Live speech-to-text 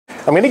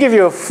I'm going to give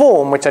you a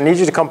form which I need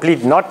you to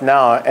complete, not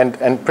now,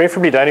 and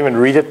preferably don't even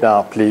read it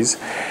now, please.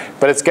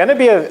 But it's going to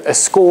be a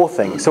score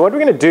thing. So what we're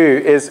going to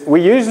do is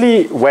we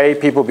usually weigh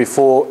people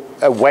before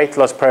a weight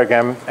loss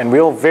program, and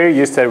we're all very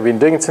used to it. We've been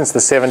doing it since the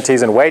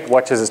 70s, and Weight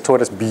Watchers has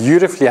taught us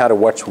beautifully how to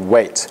watch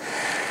weight.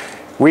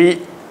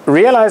 We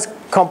realize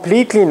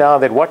completely now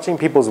that watching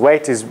people's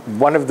weight is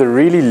one of the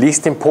really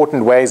least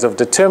important ways of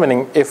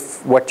determining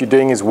if what you're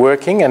doing is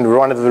working, and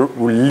one of the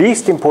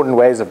least important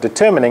ways of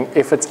determining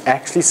if it's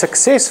actually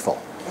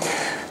successful.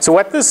 So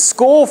what this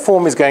score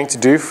form is going to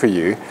do for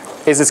you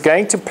is it's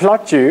going to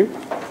plot you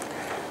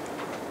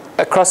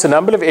across a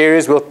number of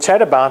areas. We'll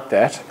chat about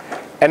that,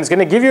 and it's going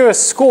to give you a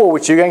score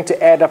which you're going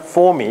to add up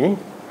for me.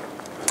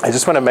 I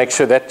just want to make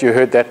sure that you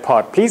heard that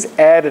part. Please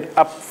add it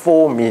up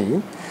for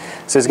me.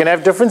 So it's going to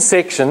have different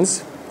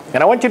sections,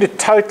 and I want you to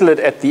total it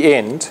at the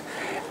end,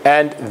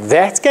 and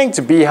that's going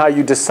to be how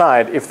you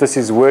decide if this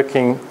is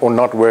working or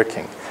not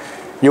working.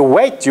 Your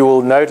weight, you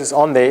will notice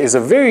on there, is a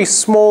very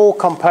small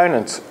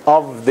component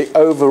of the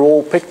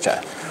overall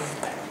picture.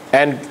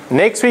 And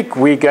next week,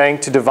 we're going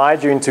to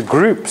divide you into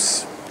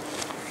groups,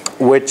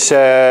 which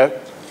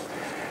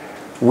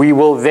we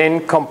will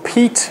then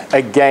compete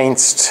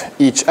against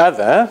each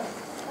other,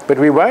 but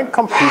we won't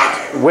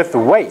compete with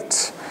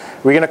weight.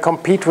 We're going to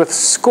compete with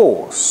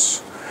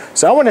scores.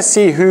 So I want to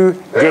see who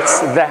gets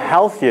the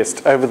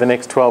healthiest over the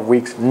next 12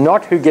 weeks,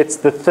 not who gets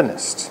the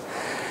thinnest.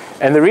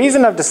 And the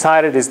reason I've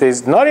decided is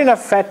there's not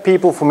enough fat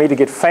people for me to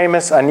get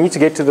famous. I need to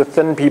get to the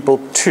thin people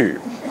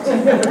too.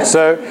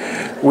 So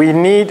we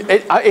need,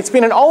 it's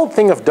been an old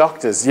thing of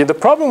doctors. The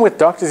problem with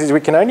doctors is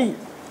we can only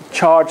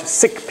charge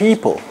sick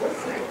people.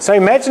 So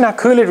imagine how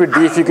cool it would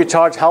be if you could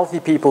charge healthy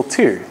people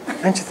too,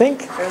 don't you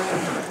think?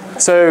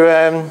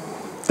 So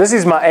this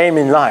is my aim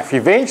in life.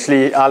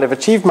 Eventually, I'll have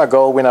achieved my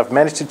goal when I've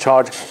managed to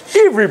charge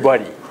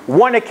everybody.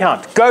 One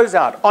account goes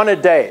out on a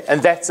day,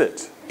 and that's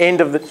it. End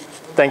of the...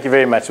 Thank you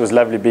very much. It was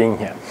lovely being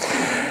here.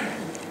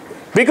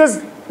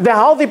 Because the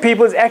healthy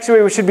people is actually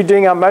where we should be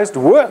doing our most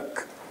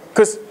work.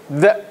 Because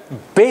the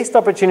best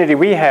opportunity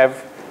we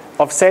have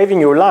of saving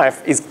your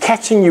life is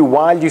catching you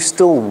while you're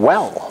still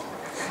well.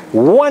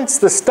 Once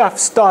the stuff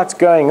starts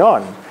going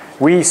on,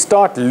 we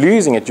start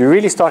losing it. You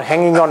really start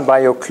hanging on by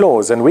your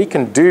claws, and we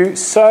can do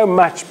so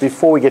much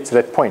before we get to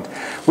that point.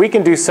 We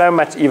can do so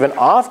much even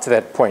after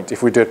that point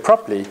if we do it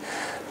properly,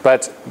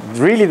 but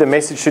really the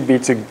message should be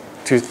to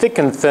thick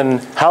and thin,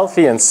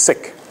 healthy and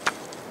sick,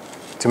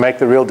 to make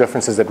the real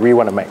differences that we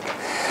want to make.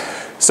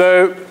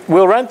 So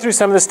we'll run through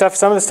some of the stuff.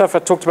 Some of the stuff I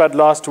talked about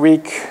last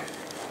week.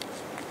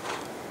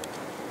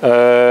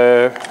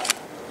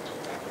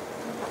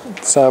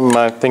 Some,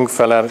 I think,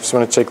 fell out. I just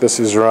want to check this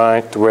is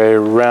right way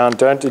around.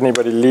 Don't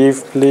anybody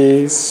leave,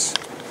 please.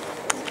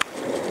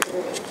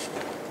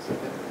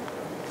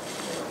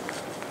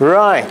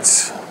 Right.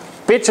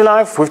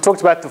 BetYaLife. We've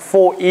talked about the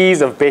 4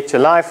 E's of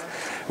BetYaLife.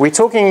 We're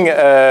talking,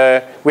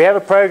 we have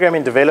a program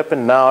in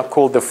development now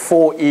called the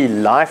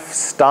 4E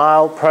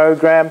Lifestyle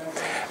Program.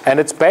 And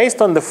it's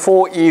based on the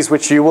 4 E's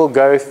which you will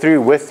go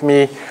through with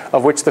me,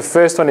 of which the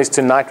first one is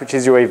tonight, which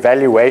is your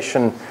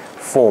evaluation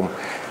form.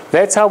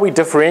 That's how we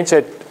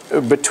differentiate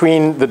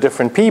between the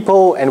different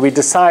people, and we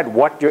decide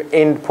what your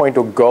end point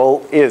or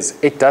goal is.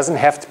 It doesn't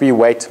have to be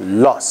weight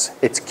loss.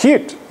 It's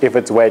cute if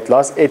it's weight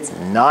loss. It's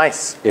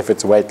nice if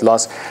it's weight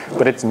loss,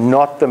 but it's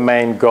not the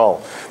main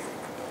goal.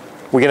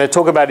 We're going to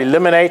talk about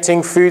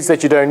eliminating foods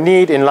that you don't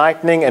need,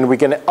 enlightening, and we're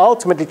going to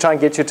ultimately try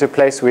and get you to a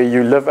place where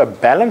you live a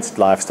balanced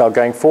lifestyle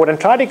going forward, and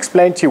try to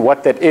explain to you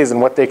what that is and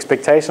what the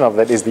expectation of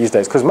that is these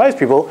days, because most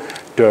people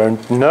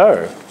don't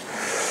know.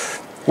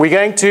 We're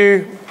going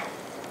to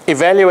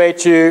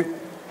evaluate you.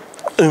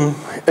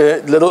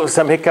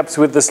 Some hiccups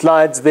with the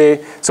slides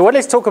there. So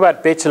let's talk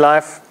about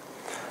BetYaLife.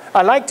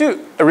 I like to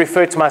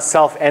refer to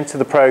myself and to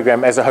the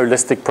program as a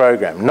holistic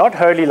program. Not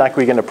wholly like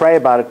we're going to pray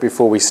about it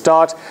before we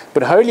start,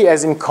 but wholly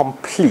as in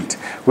complete.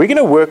 We're going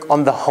to work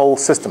on the whole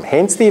system,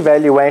 hence the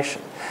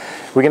evaluation.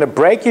 We're going to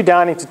break you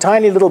down into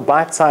tiny little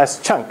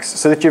bite-sized chunks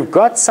so that you've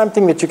got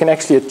something that you can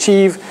actually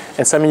achieve,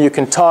 and something you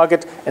can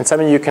target, and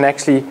something you can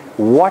actually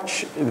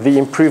watch the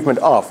improvement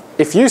of.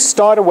 If you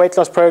start a weight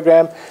loss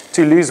program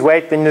to lose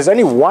weight, then there's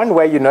only one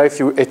way you know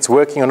if it's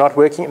working or not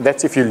working.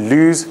 That's if you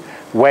lose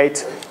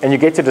weight, and you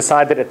get to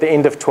decide that at the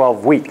end of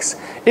 12 weeks.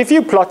 If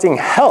you're plotting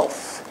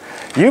health,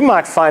 you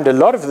might find a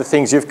lot of the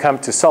things you've come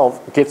to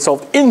solve get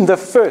solved in the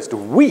first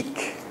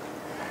week,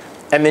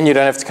 and then you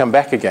don't have to come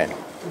back again.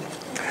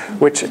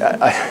 Which,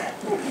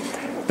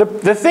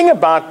 the thing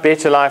about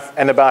BetYaLife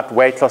and about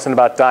weight loss and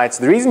about diets,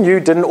 the reason you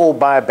didn't all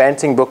buy a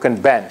banting book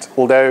and bant,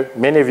 although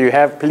many of you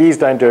have, please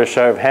don't do a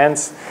show of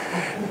hands.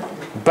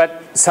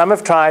 But some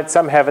have tried,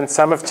 some haven't,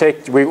 some have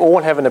checked, we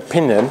all have an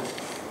opinion.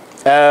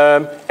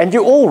 And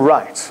you're all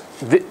right.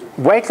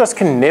 Weight loss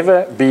can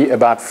never be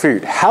about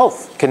food.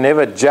 Health can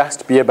never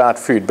just be about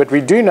food. But we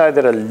do know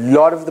that a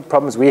lot of the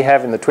problems we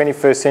have in the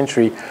 21st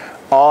century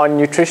are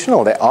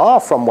nutritional. They are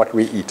from what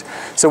we eat.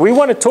 So we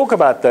want to talk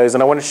about those,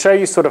 and I want to show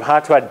you sort of how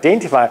to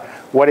identify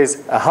what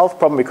is a health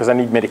problem because I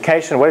need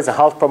medication, what is a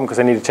health problem because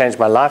I need to change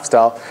my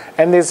lifestyle.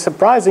 And there's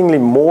surprisingly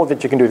more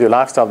that you can do with your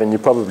lifestyle than you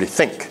probably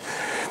think.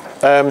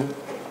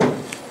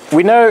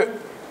 We know,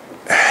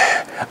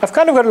 I've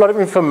kind of got a lot of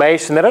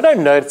information that I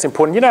don't know it's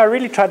important. You know, I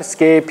really try to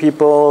scare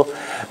people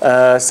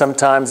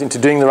sometimes into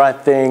doing the right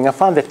thing. I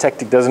find that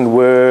tactic doesn't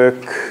work,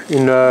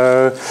 you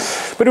know.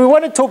 But we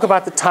want to talk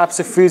about the types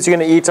of foods you're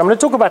going to eat. I'm going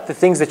to talk about the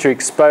things that you're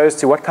exposed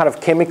to, what kind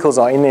of chemicals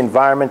are in the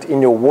environment,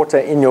 in your water,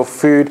 in your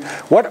food.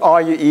 What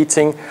are you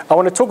eating? I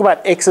want to talk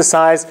about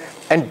exercise.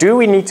 And do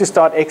we need to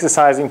start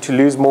exercising to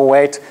lose more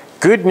weight?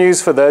 Good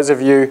news for those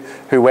of you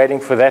who are waiting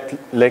for that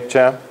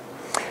lecture.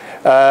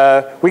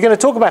 We're going to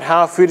talk about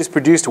how food is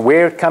produced,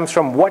 where it comes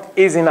from, what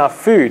is in our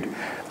food.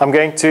 I'm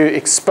going to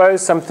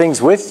expose some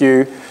things with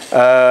you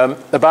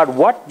about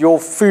what your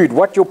food,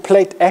 what your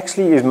plate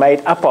actually is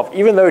made up of.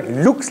 Even though it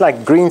looks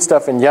like green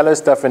stuff and yellow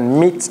stuff and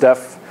meat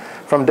stuff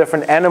from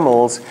different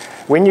animals,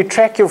 when you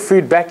track your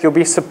food back, you'll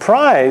be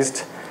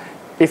surprised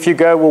if you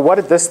go, well, what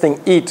did this thing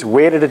eat?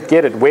 Where did it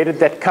get it? Where did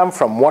that come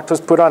from? What was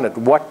put on it?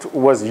 What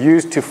was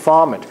used to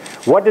farm it?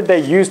 What did they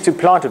use to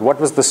plant it? What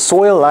was the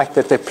soil like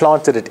that they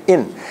planted it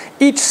in?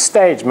 Each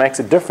stage makes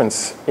a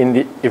difference in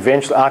the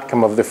eventual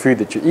outcome of the food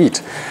that you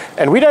eat.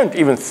 And we don't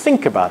even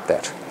think about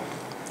that.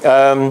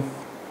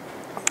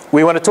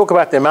 We want to talk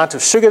about the amount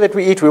of sugar that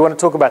we eat. We want to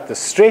talk about the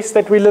stress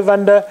that we live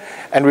under.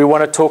 And we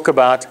want to talk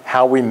about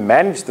how we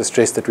manage the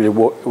stress that we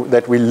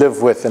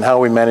live with and how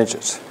we manage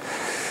it.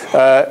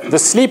 The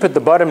sleep at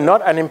the bottom,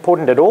 not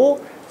unimportant at all.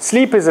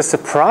 Sleep is a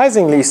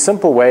surprisingly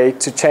simple way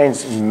to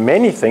change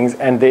many things,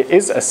 and there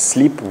is a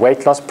sleep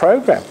weight loss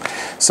program.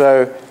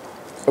 So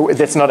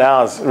that's not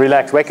ours.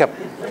 Relax, wake up.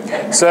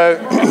 So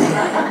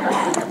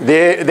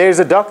there's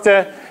a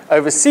doctor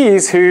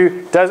overseas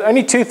who does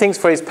only two things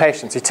for his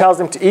patients. He tells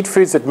them to eat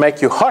foods that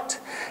make you hot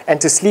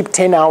and to sleep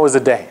 10 hours a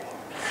day.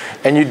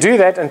 And you do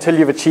that until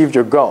you've achieved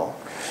your goal.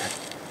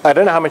 I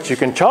don't know how much you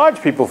can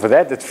charge people for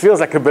that. It feels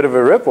like a bit of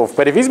a rip-off.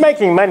 But if he's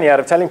making money out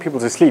of telling people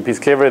to sleep, he's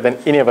cleverer than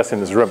any of us in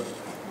this room.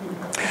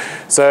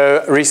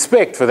 So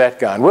respect for that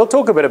guy. And we'll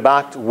talk a bit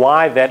about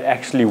why that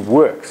actually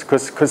works,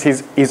 because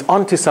he's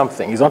onto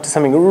something. He's onto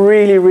something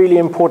really, really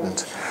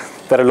important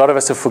that a lot of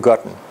us have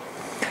forgotten.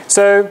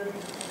 So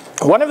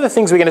one of the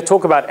things we're going to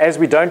talk about as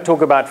we don't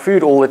talk about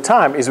food all the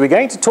time is we're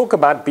going to talk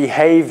about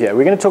behavior.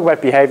 We're going to talk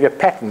about behavior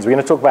patterns. We're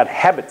going to talk about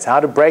habits,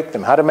 how to break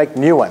them, how to make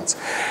new ones.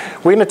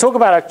 We're going to talk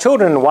about our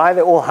children and why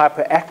they're all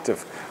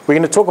hyperactive. We're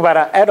going to talk about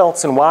our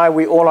adults and why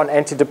we're all on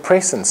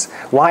antidepressants.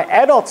 Why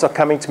adults are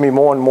coming to me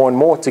more and more and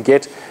more to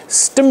get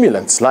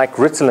stimulants like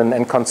Ritalin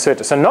and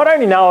Concerta. So not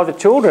only now are the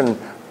children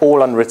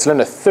all on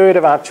Ritalin, a third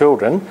of our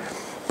children,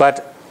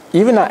 but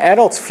even our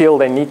adults feel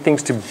they need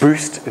things to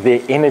boost their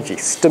energy,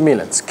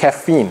 stimulants,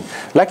 caffeine.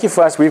 Lucky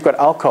for us, we've got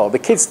alcohol. The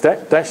kids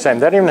don't shame,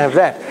 they don't even have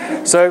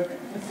that. So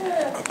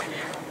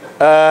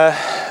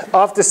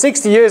after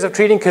 60 years of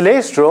treating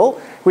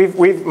cholesterol,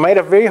 we've made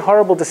a very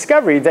horrible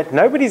discovery that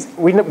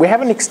we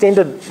haven't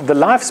extended the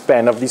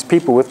lifespan of these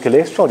people with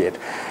cholesterol yet.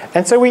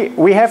 And so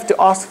we have to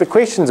ask the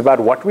questions about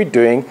what we're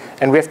doing,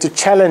 and we have to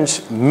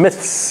challenge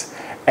myths,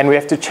 and we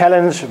have to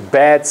challenge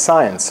bad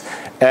science.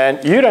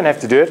 And you don't have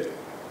to do it.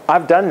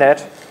 I've done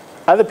that.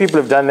 Other people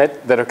have done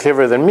that are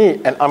cleverer than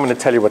me, and I'm going to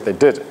tell you what they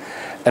did.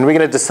 And we're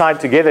going to decide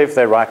together if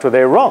they're right or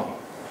they're wrong.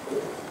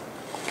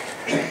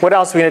 What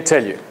else are we going to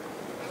tell you?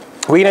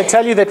 We're going to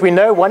tell you that we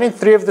know 1 in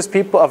 3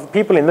 of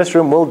people in this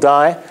room will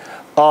die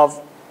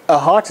of a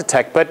heart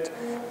attack. But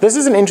this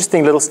is an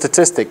interesting little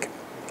statistic.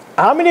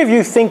 How many of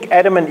you think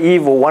Adam and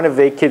Eve or one of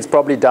their kids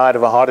probably died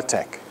of a heart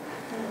attack?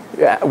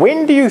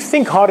 When do you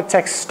think heart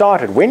attacks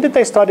started? When did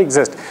they start to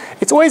exist?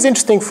 It's always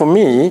interesting for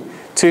me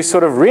to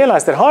sort of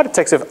realize that heart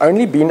attacks have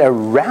only been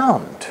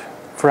around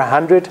for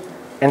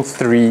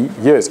 103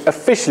 years.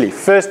 Officially,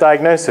 first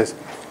diagnosis.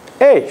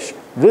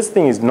 This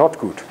thing is not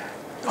good.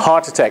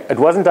 Heart attack. It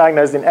wasn't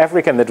diagnosed in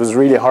Africa, and that was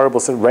really horrible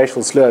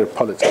racial slur.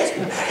 Apologies.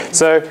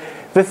 So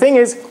the thing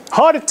is,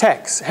 heart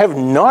attacks have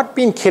not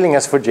been killing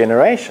us for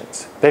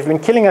generations. They've been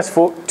killing us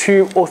for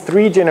 2 or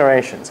 3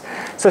 generations.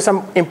 So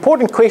some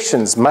important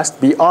questions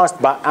must be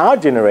asked by our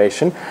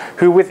generation,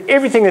 who with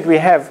everything that we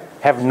have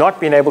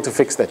not been able to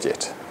fix that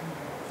yet.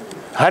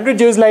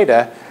 100 years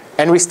later,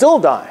 and we still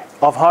die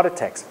of heart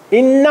attacks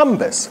in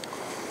numbers.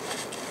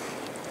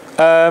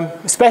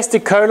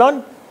 Spastic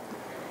colon.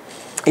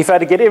 If I had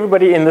to get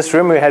everybody in this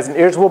room who has an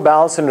irritable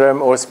bowel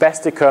syndrome or a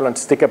spastic colon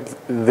to stick up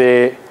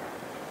their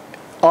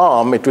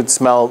arm, it would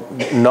smell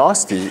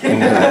nasty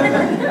in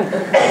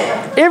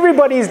here.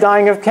 Everybody's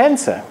dying of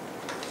cancer.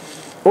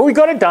 Well, we've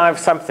got to die of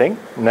something,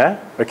 no?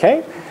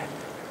 Okay?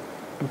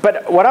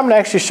 But what I'm going to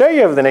actually show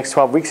you over the next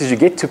 12 weeks is you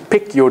get to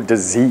pick your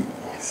disease.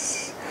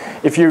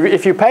 If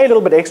you pay a little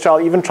bit extra,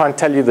 I'll even try and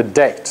tell you the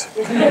date,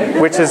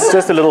 which is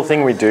just a little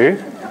thing we do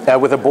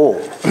with a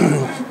ball.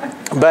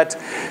 But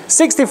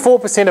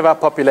 64% of our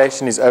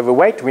population is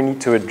overweight. We need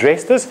to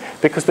address this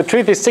because the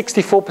truth is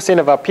 64%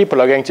 of our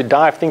people are going to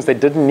die of things they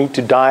didn't need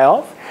to die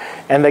of.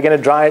 and they're going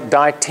to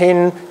die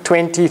 10,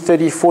 20,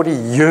 30, 40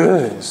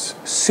 years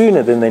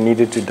sooner than they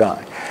needed to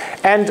die.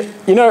 And,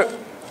 you know,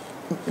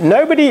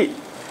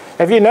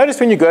 have you noticed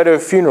when you go to a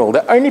funeral,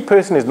 the only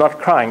person who's not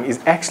crying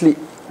is actually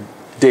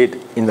dead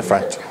in the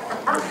front?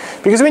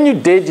 Because when you're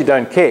dead, you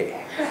don't care.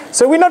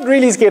 So we're not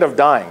really scared of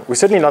dying. We're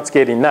certainly not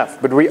scared enough,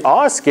 but we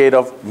are scared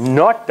of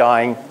not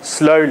dying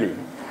slowly,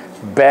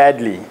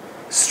 badly.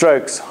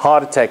 Strokes,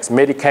 heart attacks,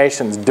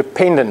 medications,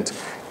 dependent,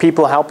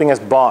 people helping us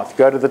bath,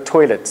 go to the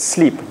toilet,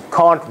 sleep,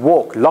 can't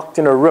walk, locked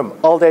in a room,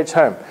 old age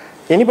home.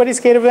 Anybody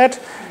scared of that?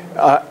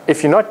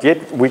 If you're not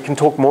yet, we can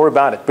talk more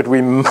about it, but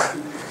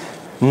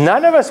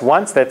none of us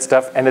wants that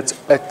stuff, and it's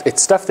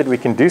stuff that we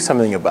can do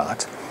something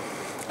about.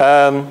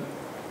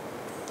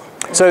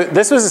 So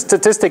this was a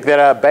statistic that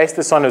I based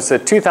this on. It was a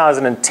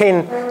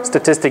 2010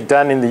 statistic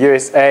done in the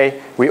USA.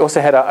 We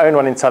also had our own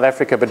one in South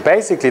Africa, but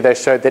basically they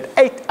showed that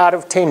 8 out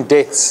of 10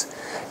 deaths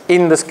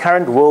in this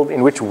current world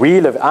in which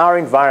we live, our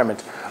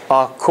environment,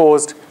 are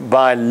caused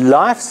by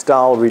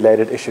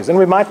lifestyle-related issues. And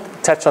we might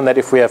touch on that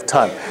if we have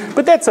time.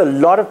 But that's a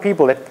lot of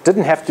people that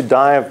didn't have to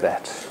die of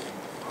that.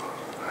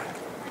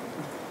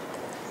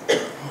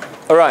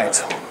 All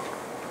right.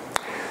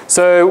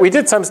 So we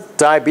did some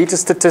diabetes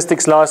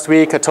statistics last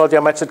week. I told you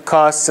how much it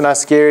costs and how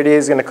scary it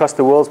is. It's going to cost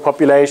the world's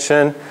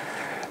population.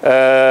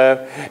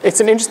 It's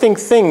an interesting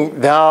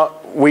thing. Now,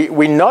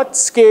 we're not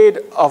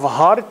scared of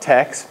heart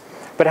attacks,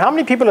 but how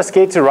many people are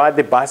scared to ride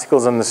their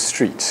bicycles on the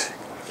street?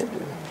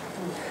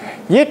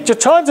 Yet your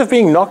chance of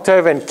being knocked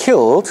over and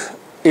killed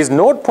is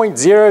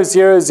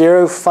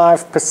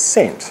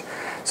 0.0005%.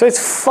 So it's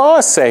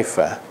far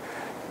safer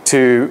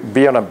to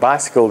be on a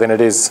bicycle than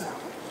it is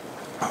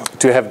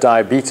to have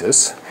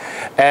diabetes.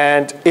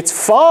 And it's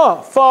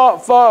far,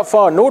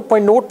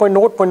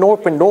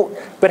 0.0.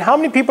 But how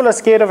many people are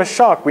scared of a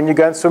shark when you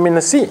go and swim in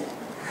the sea?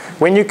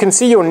 When you can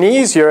see your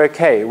knees, you're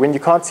okay. When you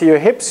can't see your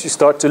hips, you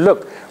start to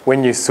look.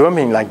 When you're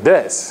swimming like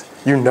this,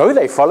 you know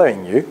they're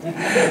following you.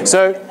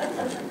 So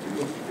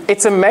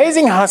it's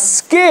amazing how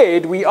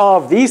scared we are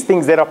of these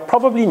things that are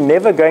probably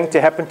never going to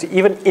happen to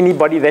even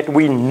anybody that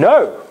we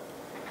know.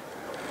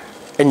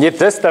 And yet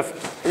this stuff,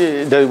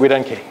 we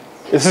don't care.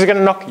 This is going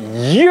to knock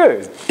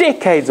years,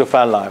 decades of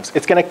our lives.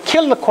 It's going to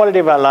kill the quality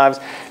of our lives,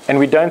 and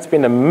we don't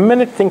spend a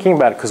minute thinking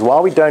about it, because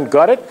while we don't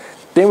got it,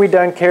 then we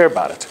don't care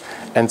about it.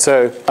 And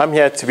so I'm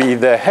here to be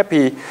the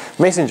happy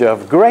messenger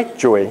of great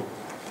joy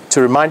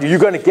to remind you, you're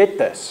going to get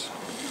this.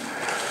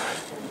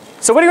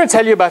 So what are I going to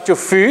tell you about your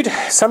food?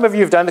 Some of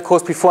you have done the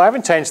course before. I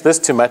haven't changed this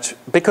too much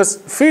because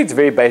food's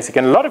very basic,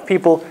 and a lot of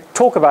people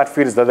talk about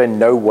food as though they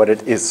know what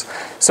it is.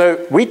 So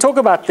we talk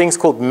about things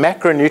called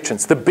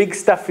macronutrients, the big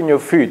stuff in your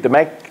food.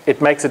 It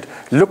makes it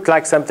look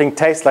like something,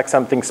 taste like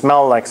something,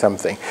 smell like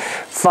something.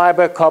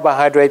 Fiber,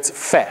 carbohydrates,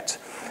 fat.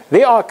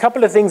 There are a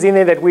couple of things in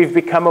there that we've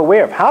become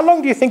aware of. How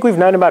long do you think we've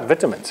known about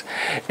vitamins?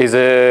 Is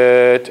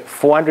it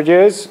 400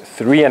 years,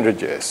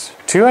 300 years,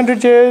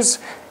 200 years?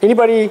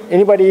 Anybody?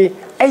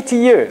 80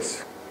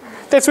 years.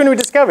 That's when we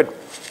discovered,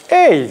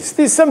 hey,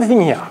 there's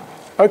something here.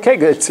 Okay,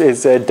 good.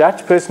 It's a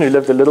Dutch person who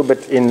lived a little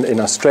bit in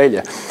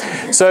Australia.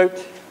 So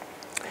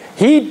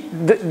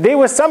there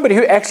was somebody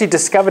who actually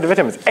discovered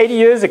vitamins 80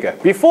 years ago.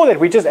 Before that,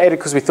 we just ate it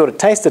because we thought it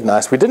tasted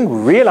nice. We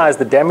didn't realize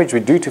the damage we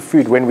do to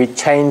food when we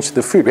change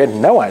the food. We had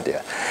no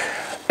idea.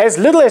 As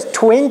little as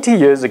 20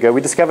 years ago,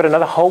 we discovered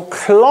another whole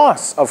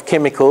class of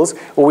chemicals,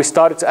 or we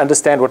started to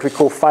understand what we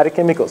call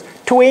phytochemicals.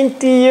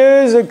 20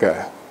 years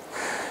ago.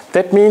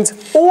 That means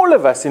all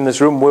of us in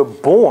this room were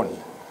born.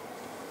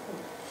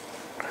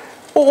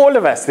 All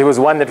of us. There was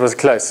one that was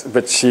close,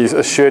 but she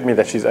assured me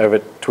that she's over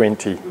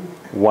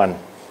 21.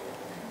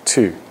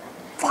 2,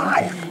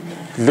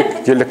 5.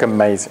 Look, you look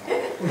amazing.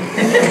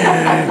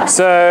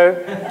 So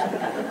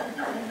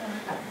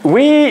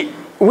we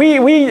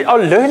are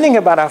learning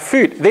about our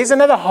food. There's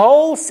another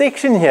whole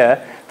section here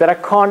that I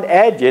can't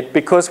add yet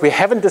because we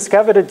haven't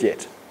discovered it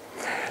yet.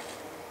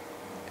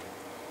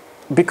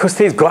 Because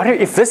there's got to,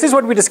 if this is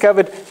what we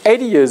discovered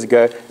 80 years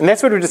ago, and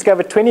that's what we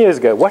discovered 20 years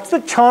ago, what's the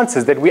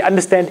chances that we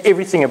understand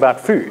everything about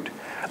food?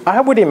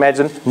 I would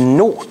imagine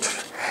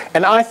naught.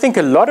 And I think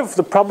a lot of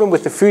the problem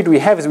with the food we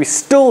have is we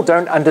still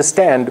don't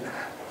understand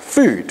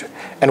food.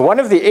 And one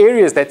of the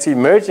areas that's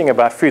emerging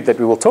about food that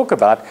we will talk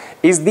about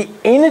is the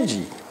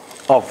energy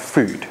of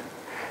food.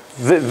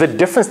 The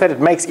difference that it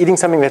makes eating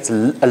something that's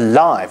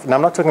alive. And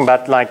I'm not talking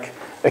about like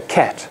a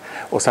cat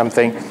or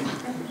something,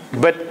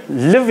 but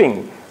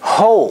living,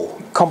 whole,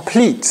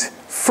 complete,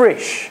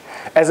 fresh,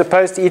 as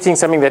opposed to eating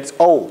something that's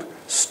old,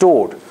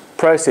 stored,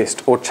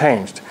 processed, or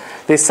changed.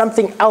 There's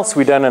something else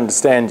we don't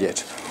understand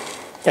yet.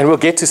 And we'll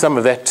get to some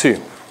of that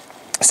too.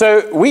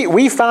 So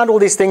we found all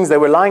these things. They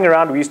were lying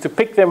around. We used to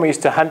pick them. We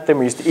used to hunt them.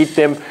 We used to eat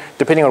them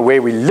depending on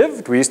where we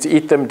lived. We used to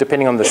eat them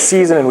depending on the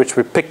season in which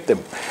we picked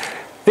them.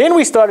 Then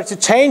we started to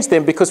change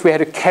them because we had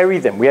to carry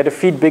them. We had to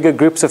feed bigger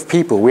groups of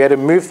people. We had to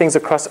move things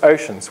across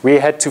oceans. We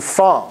had to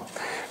farm.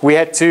 We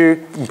had to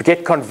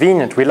get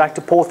convenient. We liked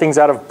to pour things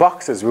out of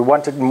boxes. We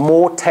wanted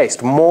more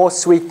taste, more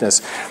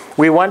sweetness.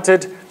 We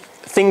wanted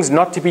things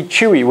not to be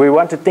chewy. We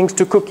wanted things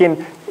to cook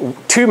in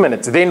 2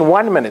 minutes, then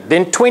 1 minute,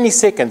 then 20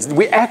 seconds.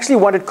 We actually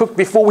wanted cooked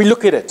before we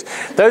look at it.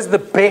 Those are the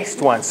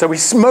best ones. So we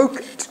smoke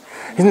it.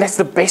 And that's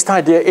the best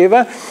idea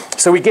ever.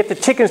 So we get the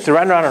chickens to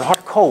run around on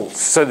hot coals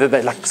so that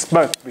they like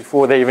smoke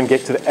before they even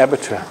get to the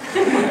abattoir.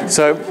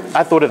 So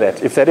I thought of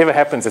that. If that ever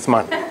happens, it's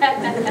mine.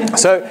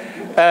 So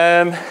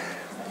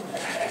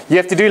you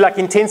have to do like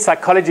intense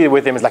psychology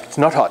with them. It's like, it's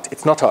not hot,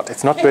 it's not hot,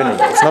 it's not burning,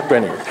 it's not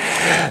burning.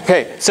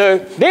 Okay, so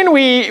then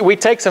we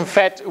take some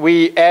fat,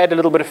 we add a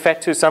little bit of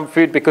fat to some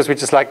food because we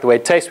just like the way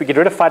it tastes. We get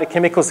rid of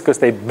phytochemicals because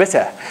they're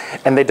bitter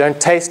and they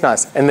don't taste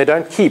nice and they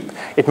don't keep.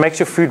 It makes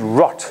your food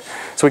rot.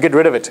 So we get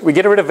rid of it. We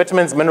get rid of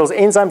vitamins, minerals,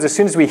 enzymes. As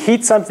soon as we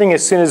heat something,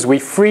 as soon as we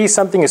freeze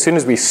something, as soon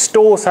as we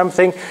store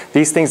something,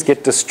 these things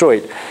get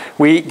destroyed.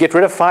 We get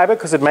rid of fiber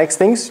because it makes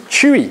things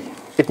chewy.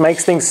 It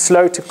makes things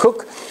slow to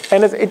cook.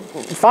 And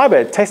fiber,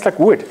 it tastes like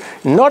wood.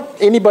 Not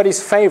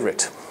anybody's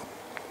favorite.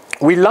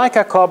 We like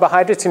our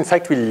carbohydrates. In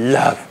fact, we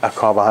love our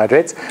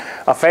carbohydrates.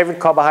 Our favorite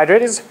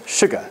carbohydrate is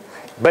sugar.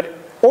 But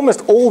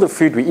almost all the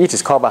food we eat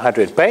is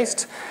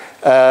carbohydrate-based.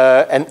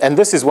 And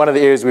this is one of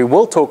the areas we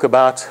will talk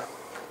about.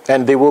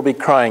 And they will be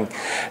crying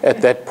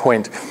at that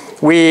point.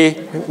 We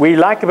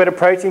like a bit of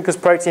protein because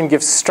protein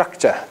gives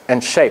structure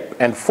and shape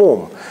and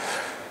form.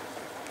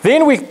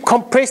 Then we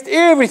compressed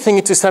everything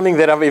into something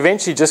that I've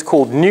eventually just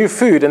called new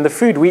food. And the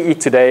food we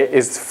eat today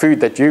is food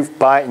that you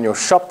buy in your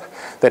shop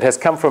that has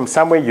come from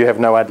somewhere you have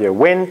no idea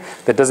when.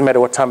 That doesn't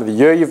matter what time of the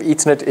year you've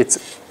eaten it.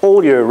 It's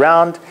all year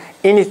round,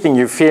 anything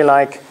you feel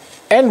like,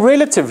 and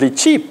relatively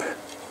cheap.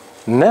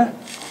 No?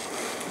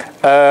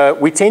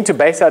 We tend to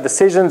base our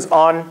decisions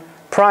on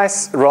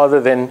price rather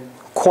than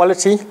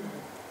quality.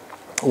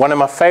 One of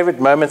my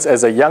favorite moments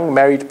as a young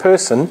married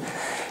person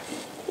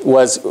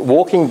was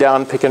walking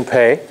down Pick n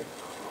Pay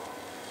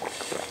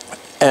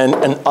and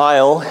an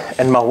aisle,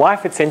 and my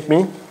wife had sent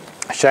me,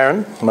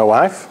 Sharon, my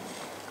wife,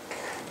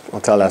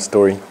 I'll tell that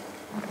story,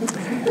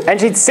 and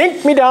she'd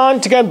sent me down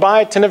to go and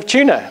buy a tin of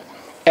tuna.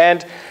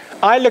 And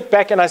I looked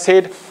back and I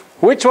said,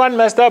 which one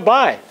must I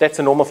buy? That's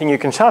a normal thing you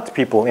can shout to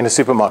people in a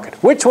supermarket.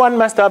 Which one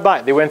must I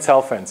buy? There weren't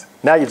cell phones.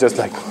 Now you're just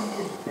like...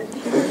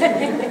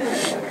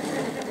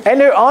 And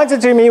her answer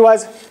to me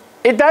was,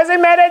 it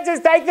doesn't matter,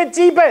 just take the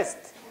cheapest.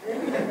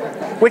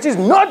 Which is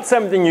not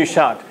something you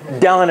shout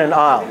down an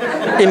aisle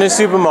in a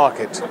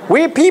supermarket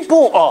where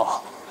people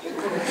are.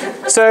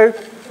 So,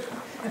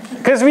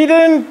 because we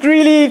didn't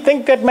really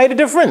think that made a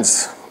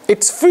difference.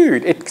 It's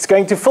food. It's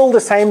going to fill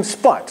the same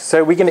spot.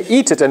 So we're going to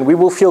eat it and we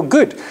will feel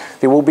good.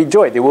 There will be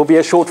joy. There will be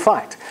a short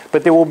fight.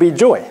 But there will be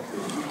joy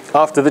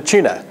after the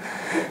tuna.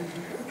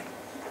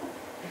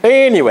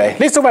 Anyway,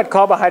 let's talk about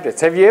carbohydrates.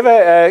 Have you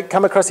ever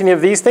come across any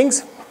of these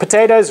things?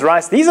 Potatoes,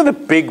 rice. These are the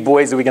big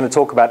boys that we're going to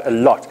talk about a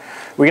lot.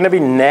 We're going to be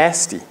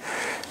nasty.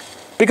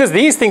 Because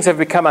these things have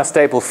become our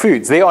staple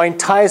foods. There are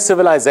entire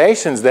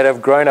civilizations that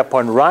have grown up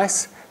on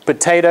rice,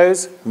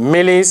 potatoes,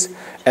 millies,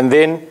 and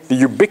then the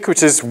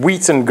ubiquitous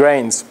wheat and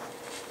grains.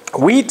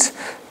 Wheat,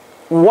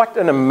 what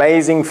an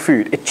amazing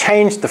food. It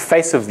changed the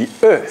face of the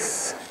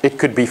earth. It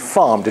could be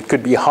farmed, it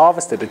could be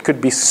harvested, it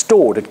could be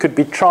stored, it could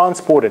be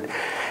transported.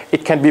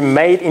 It can be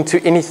made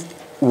into any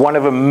one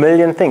of a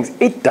million things.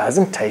 It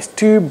doesn't taste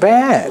too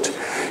bad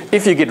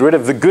if you get rid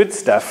of the good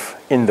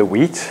stuff in the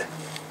wheat.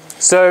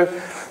 So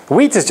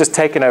wheat has just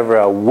taken over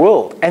our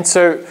world. And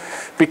so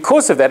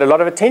because of that, a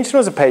lot of attention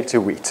was paid to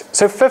wheat.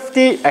 So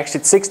 50,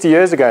 actually it's 60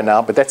 years ago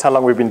now, but that's how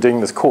long we've been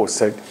doing this course.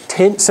 So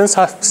since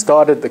I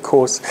started the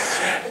course,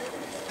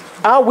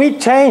 our wheat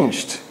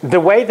changed.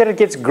 The way that it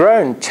gets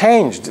grown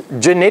changed.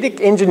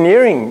 Genetic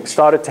engineering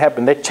started to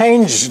happen. They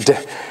changed.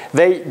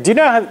 Do you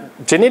know how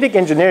genetic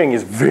engineering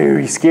is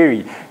very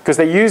scary? Because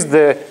they use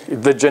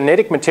the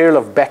genetic material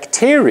of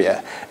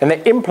bacteria and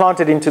they implant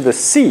it into the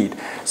seed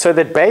so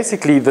that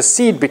basically the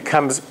seed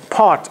becomes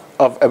part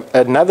of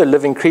another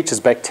living creature's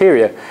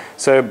bacteria.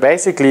 So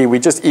basically we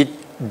just eat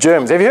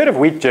germs. Have you heard of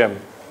wheat germ?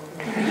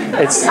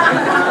 It's...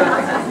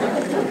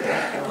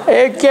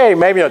 Okay,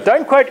 maybe not.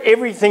 Don't quote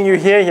everything you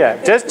hear here.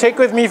 Just check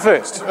with me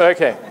first.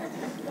 Okay.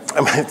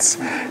 It's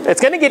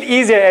going to get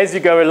easier as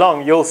you go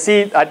along. You'll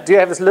see I do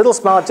have this little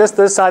smile just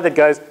this side that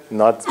goes,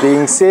 not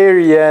being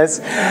serious.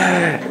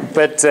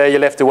 But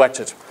you'll have to watch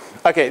it.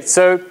 Okay,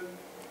 so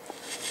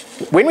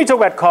when we talk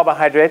about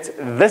carbohydrates,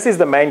 this is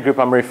the main group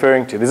I'm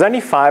referring to. There's only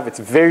 5. It's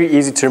very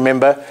easy to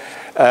remember.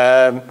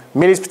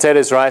 Millies,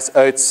 potatoes, rice,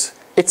 oats.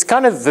 It's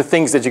kind of the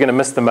things that you're going to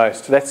miss the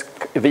most. That's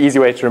the easy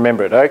way to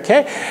remember it,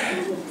 okay?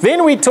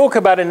 Then we talk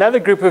about another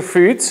group of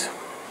foods.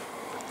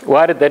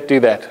 Why did that do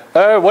that?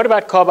 Oh, what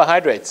about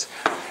carbohydrates?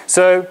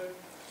 So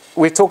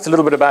we've talked a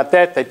little bit about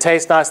that. They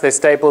taste nice, they're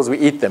staples, we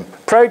eat them.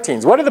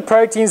 Proteins. What are the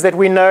proteins that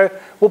we know?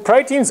 Well,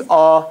 proteins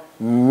are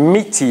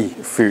meaty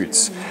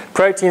foods.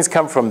 Proteins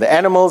come from the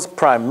animals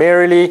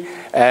primarily,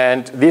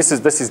 and this is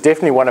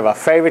definitely one of our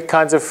favorite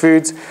kinds of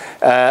foods.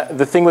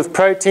 The thing with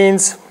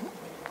proteins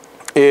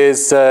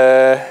is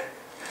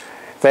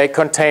They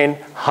contain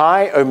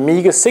high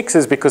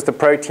omega-6s because the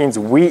proteins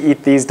we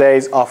eat these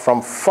days are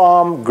from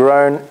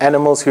farm-grown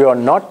animals who are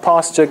not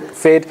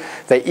pasture-fed.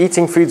 They're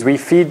eating foods we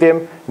feed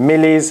them,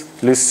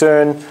 millies,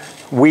 lucerne,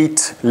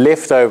 wheat,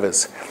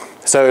 leftovers.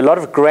 So a lot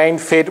of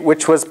grain-fed,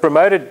 which was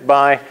promoted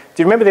by, do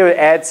you remember there were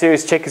ad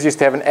series? Checkers used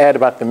to have an ad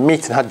about the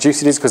meat and how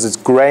juicy it is because it's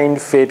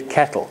grain-fed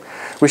cattle.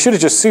 We should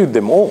have just sued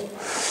them all,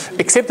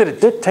 except that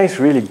it did taste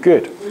really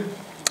good.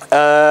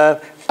 Our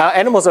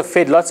animals are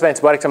fed lots of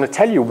antibiotics. I'm going to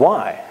tell you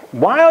why.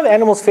 Why are the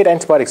animals fed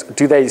antibiotics?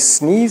 Do they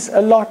sneeze a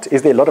lot?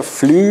 Is there a lot of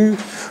flu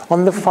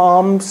on the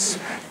farms?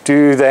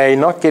 Do they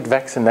not get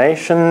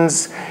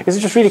vaccinations? Is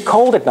it just really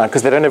cold at night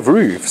because they don't have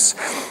roofs?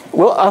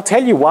 Well, I'll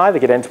tell you why they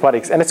get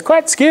antibiotics, and it's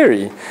quite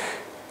scary.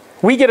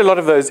 We get a lot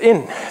of those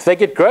in. They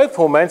get growth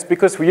hormones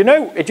because, you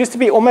know, it used to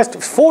be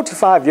almost 4 to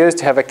 5 years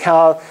to have a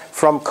cow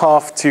from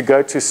calf to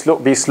go to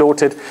be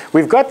slaughtered.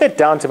 We've got that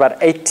down to about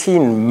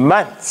 18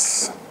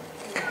 months,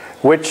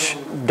 which,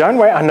 don't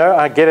worry, I know,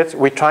 I get it.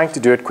 We're trying to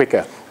do it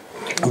quicker.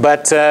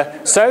 But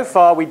so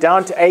far, we're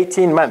down to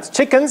 18 months.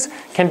 Chickens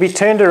can be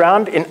turned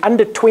around in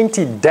under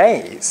 20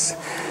 days.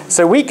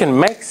 So we can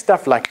make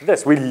stuff like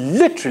this. We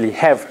literally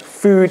have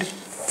food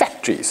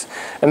factories.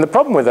 And the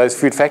problem with those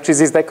food factories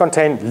is they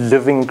contain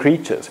living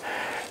creatures.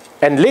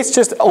 And let's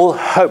just all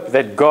hope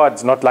that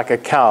God's not like a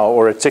cow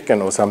or a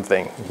chicken or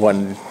something.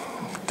 One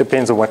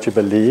depends on what you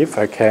believe,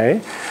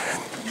 okay?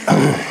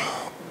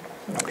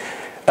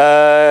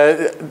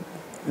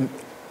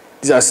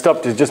 I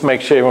stopped to just make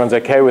sure everyone's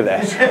okay with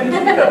that.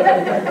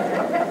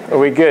 Are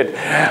we good?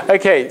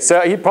 Okay,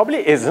 so he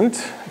probably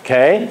isn't.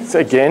 Okay, so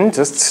again,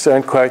 just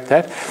don't quote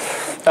that.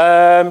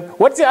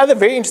 What's the other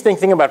very interesting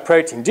thing about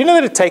protein? Do you know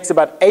that it takes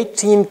about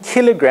 18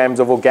 kilograms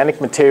of organic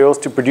materials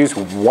to produce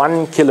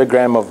 1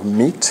 kilogram of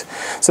meat?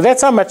 So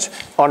that's how much,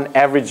 on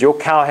average, your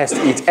cow has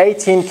to eat.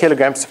 18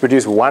 kilograms to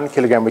produce 1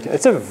 kilogram.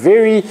 It's a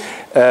very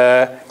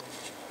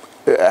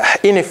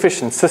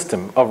inefficient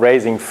system of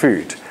raising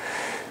food.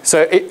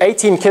 So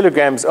 18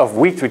 kilograms of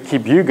wheat would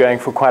keep you going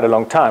for quite a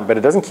long time, but it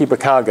doesn't keep a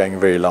cow going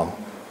very long.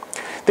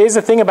 There's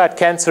a thing about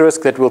cancer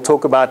risk that we'll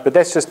talk about, but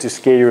that's just to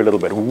scare you a little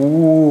bit.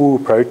 Ooh,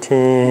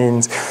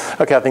 proteins.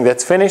 Okay, I think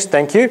that's finished.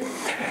 Thank you.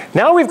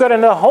 Now we've got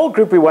another whole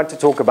group we want to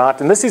talk about,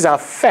 and this is our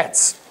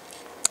fats.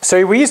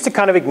 So we used to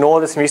kind of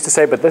ignore this, and we used to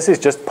say, but this is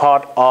just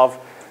part of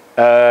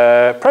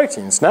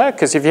proteins, no?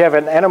 Because if you have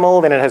an animal,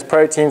 then it has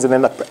proteins, and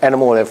then the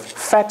animal will have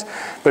fat.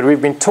 But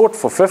we've been taught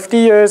for 50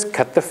 years,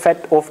 cut the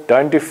fat off,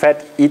 don't do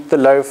fat, eat the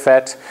low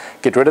fat,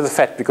 get rid of the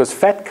fat, because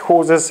fat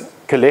causes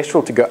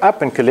cholesterol to go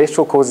up, and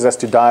cholesterol causes us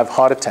to die of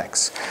heart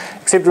attacks.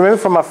 Except remember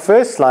from our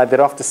first slide that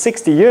after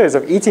 60 years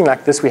of eating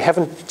like this, we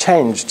haven't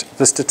changed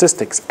the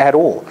statistics at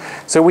all.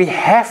 So we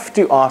have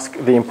to ask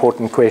the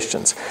important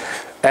questions.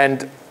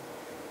 And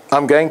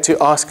I'm going to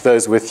ask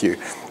those with you.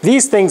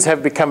 These things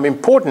have become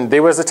important.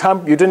 There was a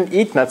time you didn't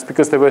eat nuts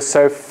because they were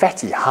so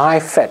fatty, high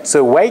fat.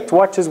 So Weight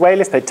Watchers,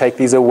 Wayless, they take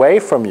these away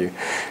from you.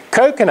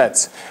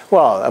 Coconuts,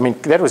 well, I mean,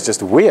 that was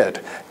just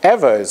weird.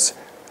 Avos,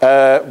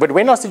 but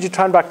when else did you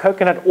try and buy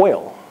coconut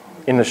oil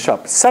in the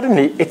shop?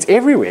 Suddenly, it's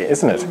everywhere,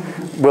 isn't it?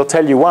 We'll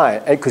tell you why,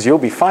 because you'll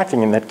be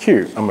fighting in that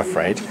queue, I'm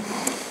afraid.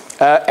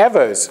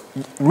 Avos,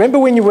 remember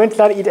when you weren't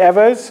allowed to eat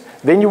avos?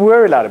 Then you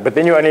were allowed it, but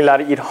then you were only allowed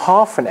to eat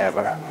half an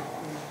avo.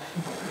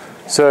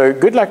 So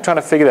good luck trying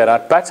to figure that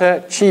out.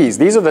 Butter, cheese,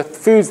 these are the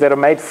foods that are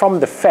made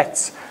from the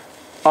fats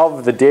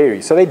of the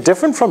dairy. So they're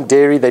different from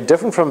dairy, they're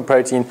different from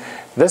protein.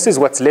 This is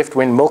what's left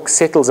when milk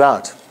settles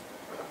out.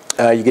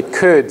 You get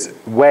curds,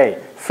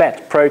 whey,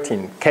 fat,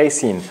 protein,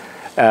 casein,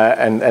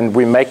 and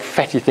we make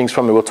fatty things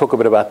from it. We'll talk a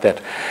bit about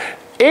that.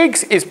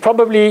 Eggs is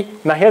probably,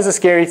 now here's a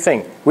scary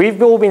thing. We've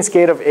all been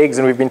scared of eggs,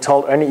 and we've been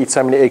told only eat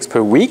so many eggs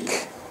per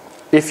week.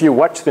 If you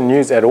watch the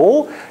news at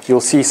all, you'll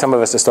see some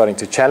of us are starting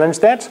to challenge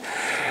that.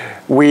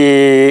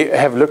 We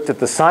have looked at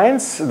the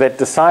science that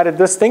decided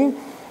this thing,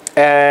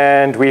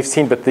 and we've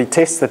seen that the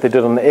tests that they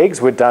did on the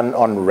eggs were done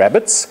on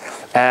rabbits.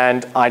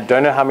 And I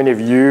don't know how many of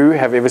you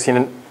have ever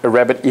seen a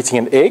rabbit eating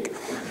an egg.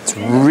 It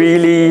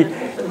really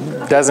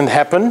doesn't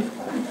happen.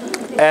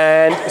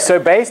 And so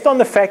based on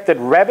the fact that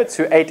rabbits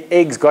who ate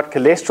eggs got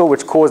cholesterol,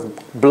 which caused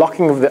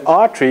blocking of the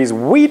arteries,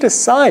 we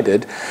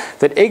decided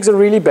that eggs are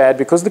really bad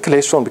because of the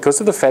cholesterol and because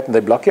of the fat, and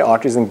they block your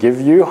arteries and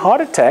give you heart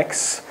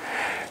attacks.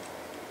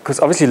 Because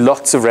obviously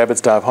lots of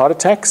rabbits die of heart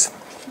attacks.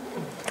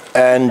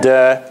 And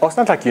oh, it's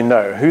not like you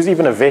know. Who's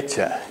even a vet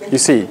here? You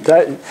see.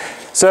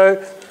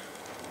 So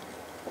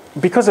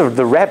because of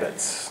the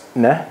rabbits,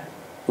 nah,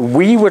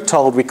 we were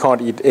told we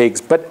can't eat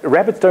eggs. But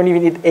rabbits don't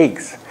even eat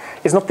eggs.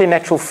 It's not their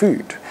natural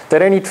food. They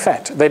don't eat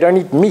fat. They don't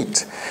eat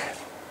meat.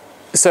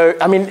 So,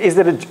 I mean, is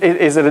it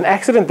an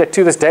accident that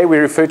to this day we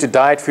refer to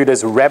diet food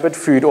as rabbit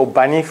food or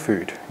bunny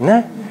food?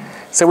 No.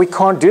 So we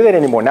can't do that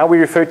anymore. Now we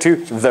refer to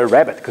the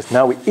rabbit, because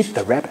now we eat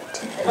the rabbit.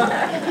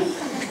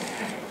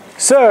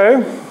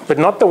 So, but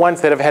not the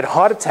ones that have had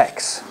heart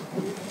attacks.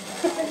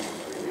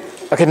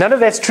 Okay, none of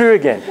that's true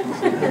again.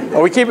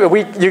 You're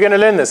going to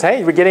learn this,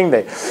 hey? We're getting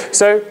there.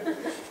 So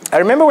I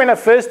remember when I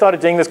first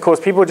started doing this course,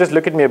 people would just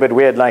look at me a bit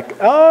weird, like,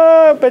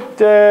 oh, but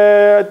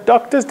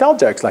doctors tell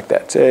jokes like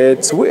that.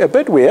 It's a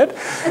bit weird.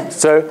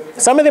 So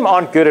some of them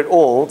aren't good at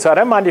all, so I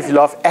don't mind if you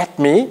laugh at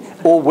me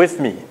or with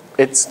me.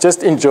 It's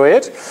just enjoy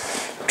it.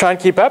 Try and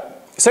keep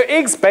up. So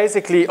eggs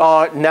basically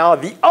are now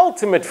the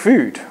ultimate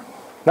food.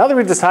 Now that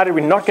we've decided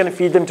we're not going to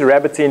feed them to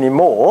rabbits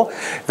anymore,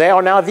 they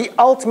are now the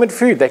ultimate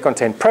food. They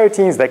contain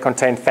proteins, they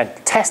contain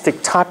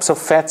fantastic types of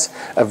fats,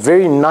 a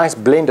very nice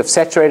blend of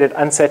saturated,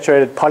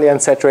 unsaturated,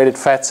 polyunsaturated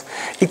fats.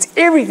 It's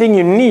everything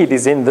you need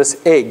is in this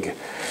egg.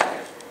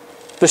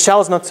 The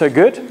shell's not so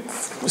good,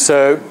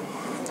 so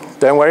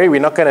don't worry,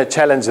 we're not going to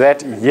challenge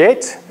that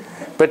yet.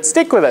 But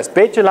stick with us.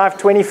 BetYaLife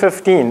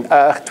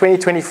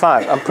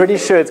 2025. I'm pretty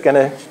sure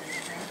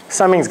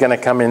something's going to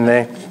come in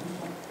there.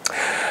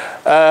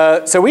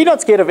 So we're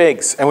not scared of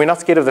eggs, and we're not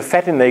scared of the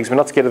fat in the eggs, we're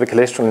not scared of the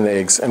cholesterol in the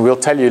eggs, and we'll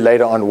tell you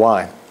later on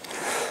why.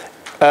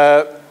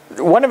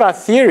 One of our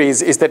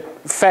theories is that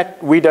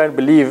fat, we don't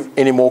believe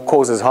anymore,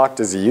 causes heart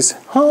disease.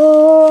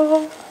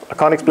 I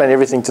can't explain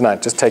everything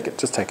tonight, just take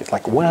it.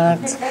 Like,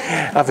 what?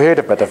 I've heard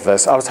a bit of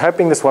this. I was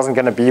hoping this wasn't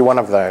going to be one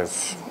of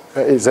those.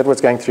 Is that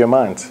what's going through your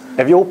mind?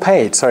 Have you all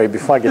paid? Sorry,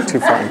 before I get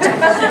too far into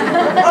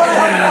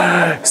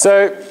it.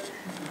 So,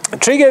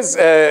 triggers,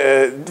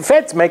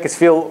 fats make us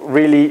feel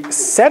really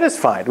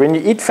satisfied. When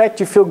you eat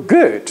fat, you feel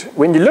good.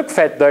 When you look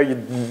fat, though, you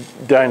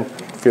don't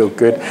feel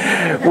good.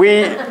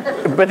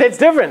 But that's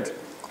different.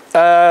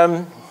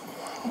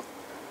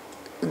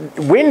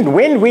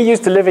 When we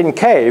used to live in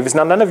caves,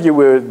 now none of you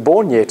were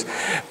born yet,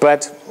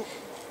 but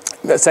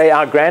say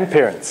our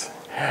grandparents,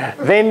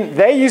 then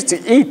they used to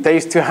eat, they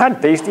used to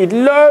hunt, they used to eat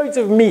loads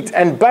of meat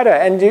and butter,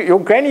 and your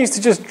granny used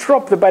to just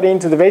drop the butter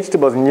into the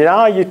vegetables, and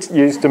now you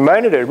used to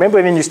moan at her.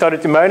 Remember when you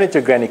started to moan at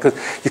your granny, because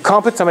you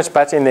can't put so much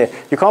butter in there.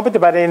 You can't put the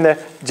butter in the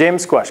gem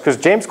squash, because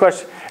gem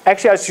squash,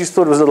 actually I just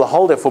thought it was a little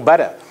holder for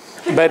butter.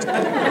 But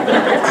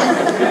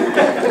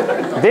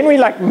then we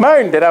like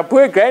moaned at our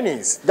poor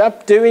grannies.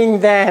 Stop doing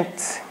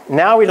that.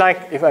 Now we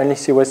like, if only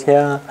she was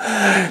here.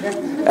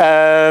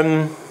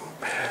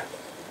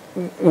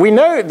 We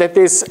know that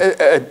there's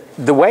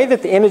the way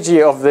that the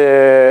energy of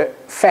the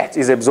fat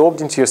is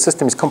absorbed into your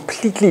system is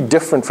completely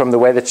different from the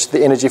way that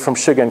the energy from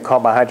sugar and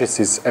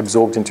carbohydrates is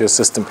absorbed into your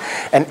system.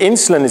 And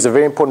insulin is a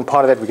very important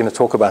part of that. We're going to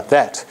talk about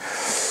that.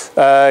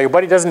 Your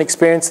body doesn't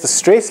experience the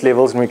stress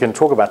levels, and we can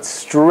talk about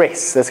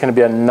stress. That's going to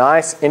be a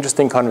nice,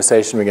 interesting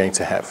conversation we're going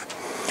to have.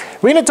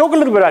 We're going to talk a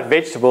little bit about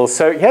vegetables.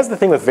 So here's the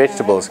thing with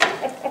vegetables.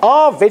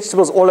 Are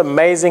vegetables all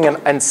amazing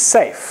and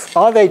safe?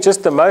 Are they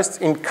just the most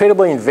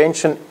incredible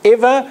invention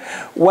ever?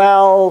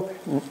 Well,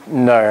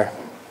 no.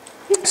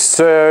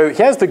 So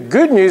here's the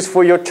good news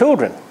for your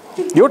children.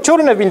 Your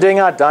children have been doing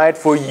our diet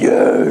for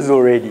years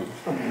already.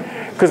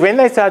 Because when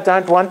they say, I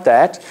don't want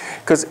that,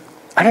 because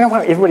I don't know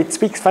why everybody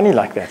speaks funny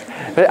like that,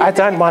 but I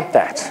don't want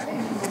that.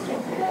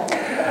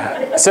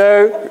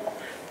 So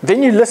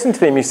then you listen to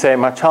them, you say,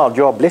 my child,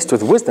 you are blessed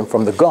with wisdom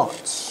from the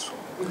gods.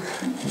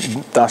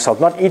 Thou shalt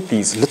not eat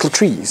these little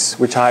trees,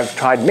 which I have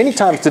tried many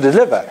times to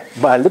deliver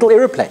by little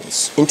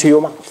aeroplanes into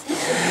your mouth.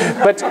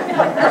 But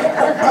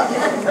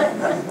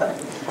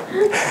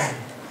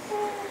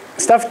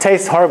stuff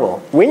tastes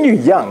horrible. When you're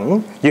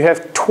young, you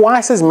have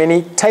twice as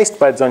many taste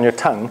buds on your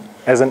tongue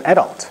as an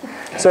adult.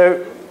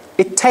 So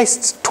it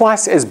tastes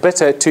twice as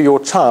bitter to your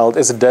child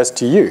as it does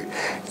to you.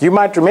 You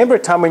might remember a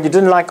time when you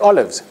didn't like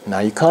olives. Now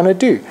you kind of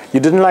do. You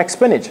didn't like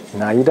spinach.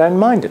 Now you don't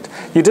mind it.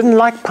 You didn't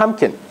like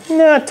pumpkin.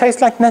 No, it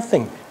tastes like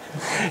nothing.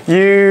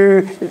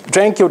 You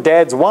drank your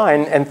dad's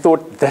wine and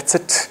thought, that's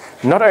it.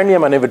 Not only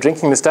am I never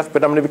drinking this stuff,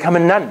 but I'm going to become a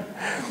nun.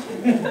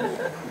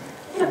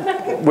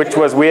 Which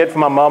was weird for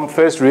my mom,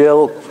 first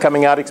real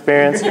coming out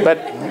experience. But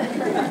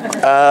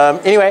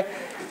anyway,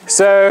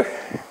 so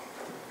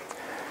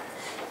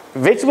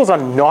vegetables are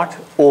not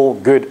all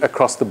good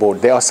across the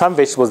board. There are some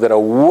vegetables that are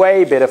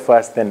way better for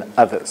us than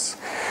others.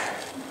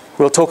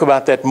 We'll talk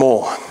about that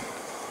more.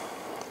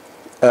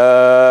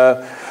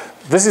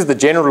 This is the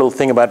general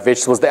thing about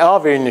vegetables. They are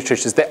very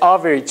nutritious. They are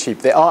very cheap.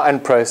 They are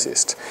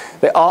unprocessed.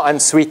 They are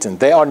unsweetened.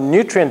 They are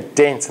nutrient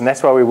dense, and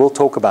that's why we will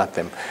talk about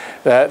them.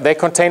 They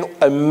contain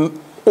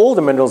all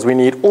the minerals we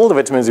need, all the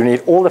vitamins we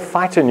need, all the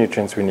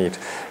phytonutrients we need.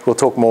 We'll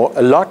talk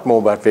a lot more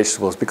about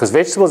vegetables, because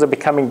vegetables are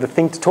becoming the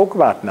thing to talk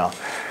about now.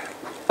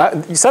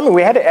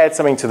 We had to add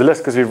something to the list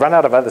because we've run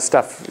out of other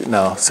stuff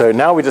now. So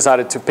now we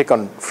decided to pick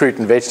on fruit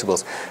and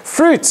vegetables.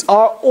 Fruits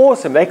are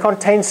awesome. They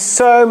contain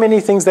so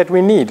many things that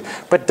we need.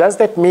 But does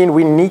that mean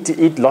we need to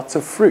eat lots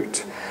of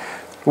fruit?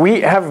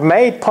 We have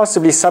made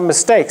possibly some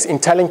mistakes in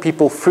telling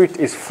people fruit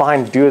is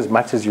fine, do as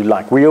much as you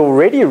like. We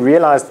already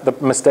realized the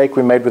mistake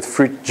we made with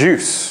fruit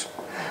juice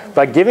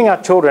by giving our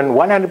children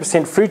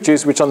 100% fruit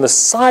juice, which on the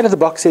side of the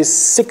box says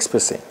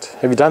 6%.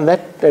 Have you done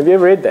that? Have you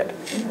ever read that?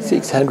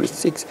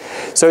 606.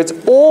 So it's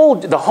all,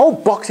 the whole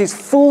box is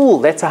full.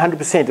 That's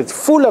 100%. It's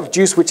full of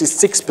juice, which is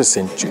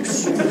 6%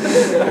 juice.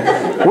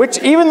 Which,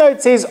 even though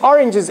it says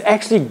orange, is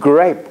actually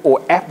grape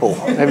or apple.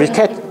 Have you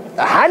catch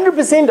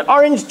 100%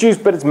 orange juice,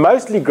 but it's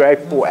mostly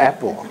grape or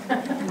apple.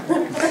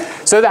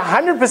 So the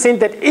 100%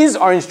 that is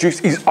orange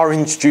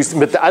juice,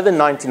 but the other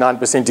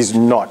 99% is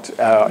not.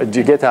 Do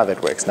you get how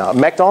that works now?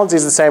 McDonald's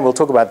is the same. We'll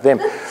talk about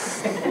them.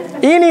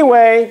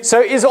 Anyway,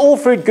 so is all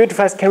fruit good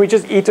for us? Can we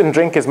just eat and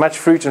drink as much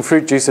fruit and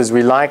fruit juice as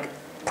we like?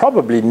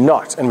 Probably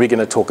not, and we're going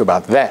to talk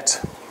about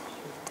that.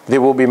 There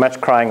will be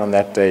much crying on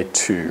that day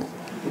too.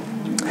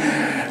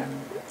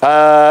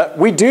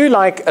 We do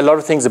like a lot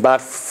of things about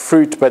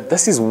fruit, but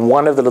this is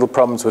one of the little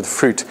problems with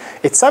fruit.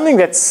 It's something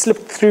that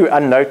slipped through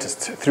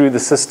unnoticed through the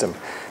system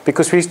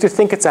because we used to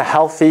think it's a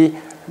healthy,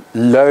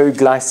 low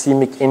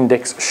glycemic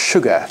index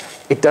sugar.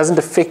 It doesn't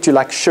affect you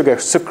like sugar,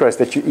 sucrose,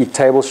 that you eat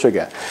table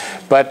sugar.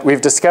 But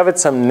we've discovered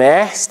some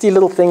nasty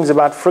little things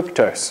about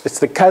fructose. It's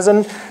the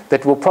cousin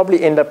that will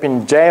probably end up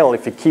in jail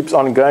if it keeps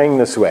on going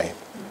this way.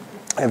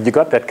 Have you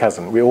got that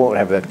cousin? We all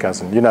have that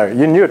cousin. You know,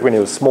 you knew it when he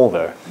was small,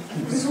 though.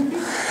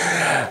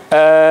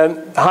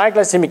 High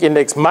glycemic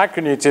index,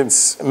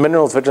 micronutrients,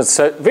 minerals, vitamins.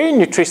 So very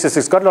nutritious.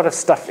 It's got a lot of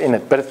stuff in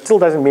it, but it still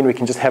doesn't mean we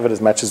can just have it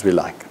as much as we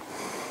like.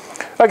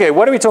 Okay,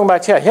 what are we talking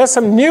about here? Here's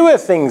some newer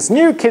things,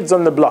 new kids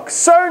on the block.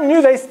 So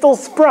new, they still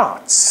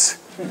sprouts.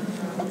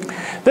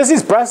 This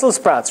is Brussels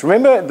sprouts.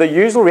 Remember, the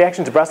usual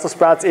reaction to Brussels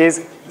sprouts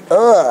is,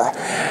 ugh.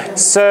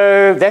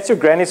 So that's your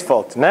granny's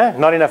fault, no?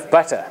 Not enough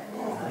butter.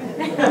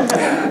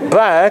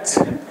 But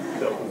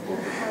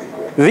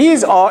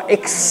these are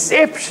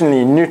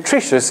exceptionally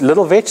nutritious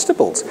little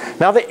vegetables.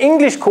 Now, the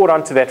English caught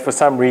on to that for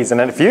some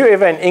reason. And if you're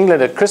ever in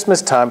England at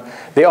Christmas time,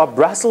 there are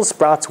Brussels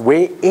sprouts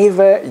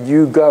wherever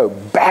you go.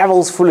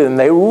 Barrels full of them.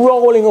 They're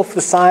rolling off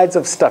the sides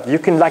of stuff. You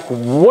can like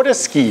water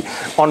ski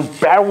on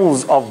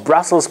barrels of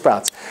Brussels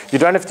sprouts. You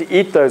don't have to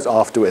eat those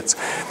afterwards.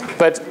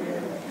 But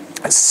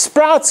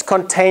sprouts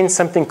contain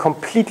something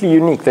completely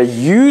unique. They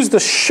use the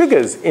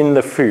sugars in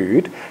the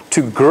food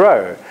to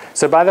grow.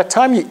 So by the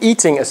time you're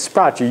eating a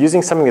sprout, you're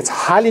using something that's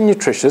highly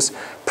nutritious,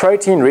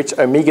 protein-rich,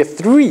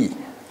 omega-3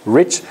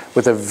 rich,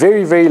 with a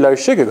very, very low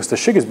sugar, because the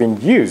sugar's been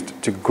used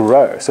to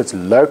grow. So it's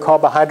low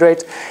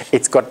carbohydrate,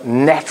 it's got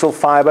natural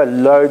fiber,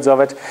 loads of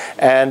it,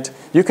 and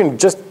you can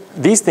just,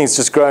 these things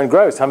just grow and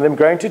grow. Some of them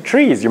grow into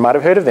trees. You might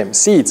have heard of them,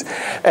 seeds.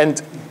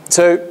 And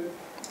so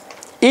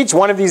each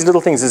one of these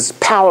little things is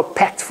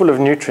power-packed full of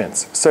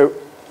nutrients. So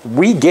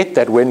we get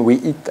that when we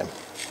eat them.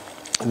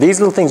 These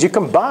little things you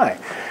can buy.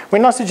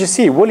 When else did you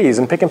see Woolies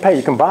and Pick and Pay?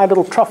 You can buy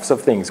little troughs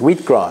of things,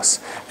 wheatgrass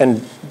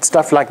and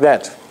stuff like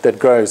that, that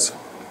grows,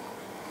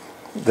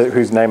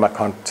 whose name I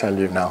can't tell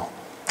you now.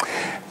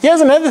 Here's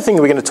another thing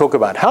we're going to talk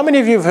about. How many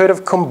of you have heard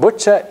of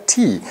kombucha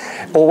tea?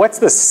 Or what's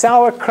the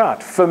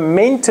sauerkraut,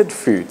 fermented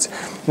foods?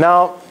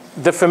 Now,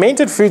 the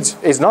fermented foods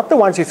is not the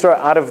ones you throw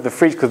out of the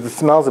fridge because it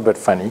smells a bit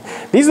funny.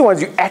 These are the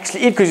ones you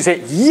actually eat because you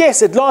say,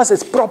 yes, at last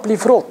it's properly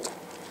fraught.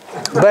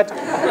 But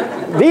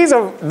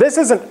this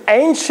is an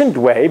ancient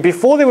way,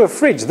 before there were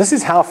fridges, this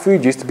is how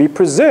food used to be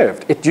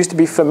preserved. It used to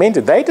be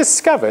fermented. They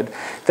discovered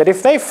that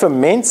if they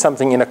ferment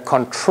something in a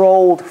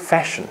controlled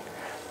fashion,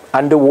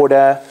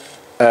 underwater,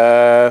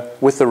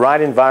 with the right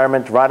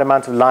environment, right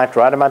amount of light,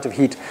 right amount of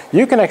heat,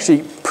 you can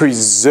actually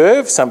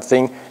preserve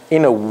something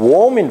in a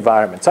warm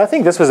environment. So I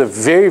think this was a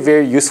very,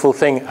 very useful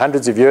thing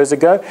hundreds of years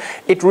ago.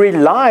 It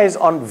relies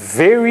on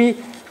very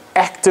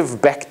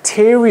active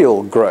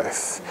bacterial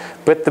growth.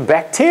 But the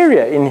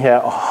bacteria in here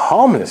are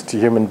harmless to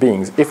human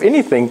beings. If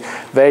anything,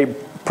 they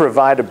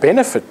provide a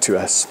benefit to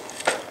us.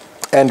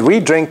 And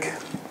we drink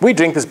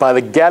this by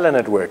the gallon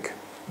at work.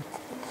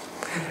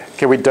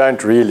 Okay, we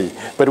don't really,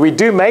 but we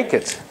do make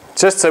it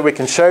just so we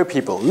can show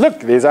people,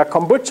 look, there's our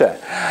kombucha.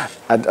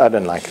 I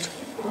don't like it.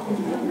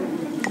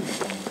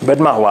 But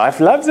my wife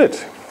loves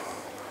it.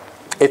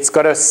 It's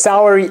got a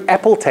soury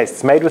apple taste.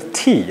 It's made with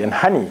tea and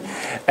honey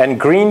and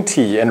green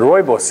tea and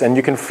rooibos, and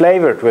you can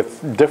flavor it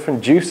with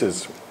different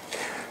juices.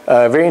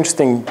 Very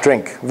interesting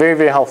drink, very,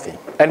 very healthy.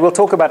 And we'll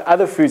talk about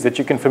other foods that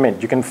you can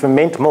ferment. You can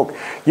ferment milk.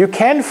 You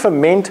can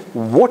ferment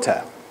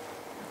water,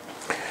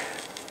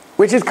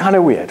 which is kind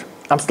of weird.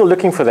 I'm still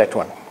looking for that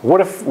one.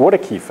 Water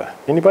kefir.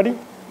 Anybody?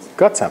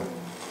 Got some?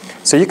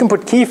 So you can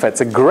put kefir.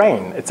 It's a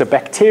grain. It's a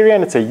bacteria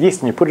and it's a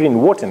yeast, and you put it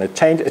in water and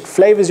it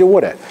flavors your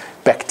water.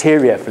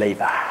 Bacteria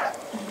flavor.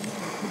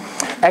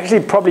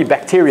 Actually, probably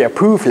bacteria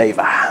poo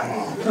flavor.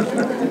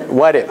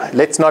 Whatever.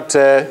 Let's not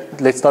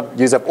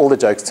use up all the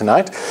jokes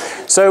tonight.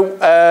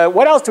 So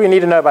what else do we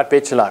need to know about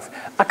BetYaLife?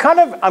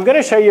 I'm going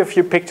to show you a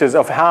few pictures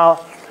of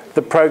how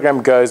the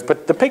program goes,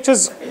 but the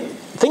pictures,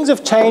 things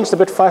have changed a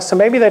bit fast, so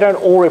maybe they don't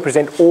all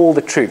represent all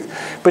the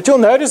truth. But you'll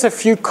notice a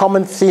few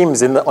common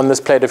themes on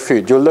this plate of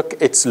food.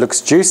 It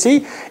looks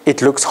juicy,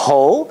 it looks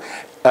whole,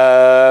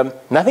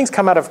 nothing's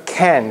come out of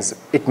cans.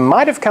 It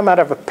might have come out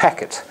of a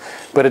packet,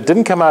 but it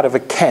didn't come out of a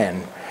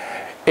can.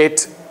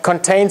 It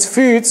contains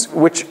foods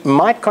which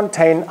might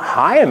contain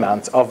high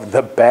amounts of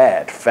the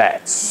bad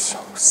fats,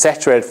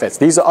 saturated fats.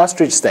 These are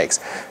ostrich steaks.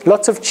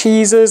 Lots of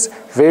cheeses,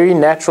 very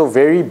natural,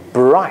 very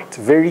bright,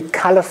 very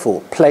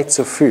colorful plates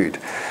of food.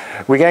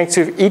 We're going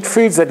to eat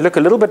foods that look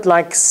a little bit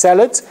like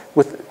salads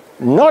with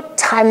not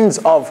tons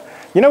of,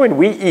 you know, when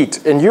we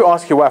eat and you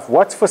ask your wife,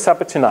 what's for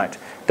supper tonight?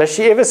 Does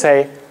she ever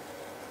say,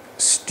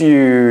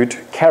 stewed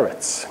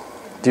carrots?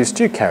 Do you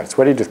stew carrots?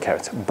 What do you do with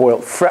carrots?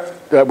 Boil,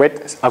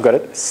 wait, I've got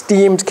it.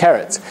 Steamed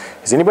carrots.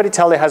 Does anybody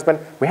tell their husband,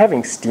 we're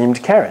having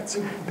steamed carrots?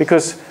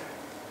 Because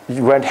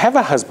you won't have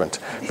a husband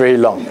very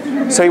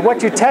long. So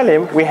what you tell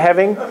him, we're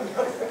having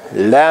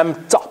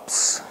lamb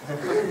chops.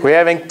 We're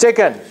having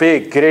chicken,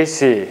 big,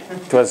 greasy.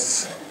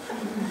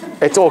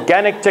 It's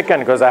organic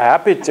chicken because I'm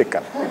happy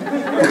chicken.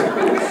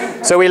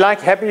 So we like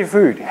happy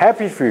food,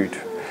 happy food.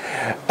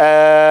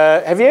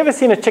 Have you ever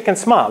seen a chicken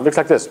smile? It looks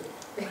like this.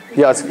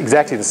 Yeah, it's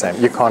exactly the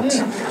same. You can't,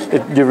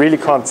 you really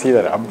can't see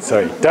that. I'm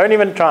sorry. Don't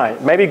even try.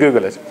 Maybe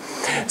Google it.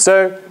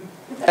 So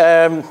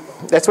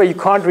that's why you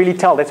can't really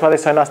tell. That's why they're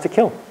so nice to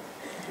kill.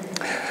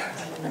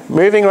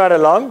 Moving right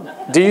along,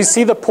 do you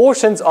see the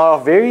portions are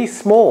very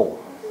small?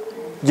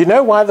 You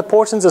know why the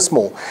portions are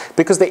small?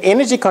 Because the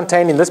energy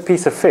contained in this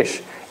piece of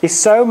fish is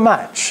so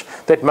much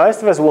that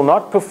most of us will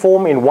not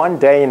perform in one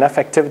day enough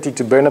activity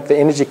to burn up the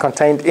energy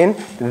contained in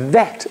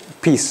that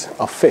piece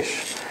of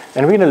fish.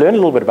 And we're going to learn a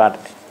little bit about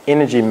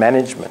energy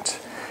management.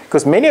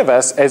 Because many of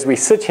us, as we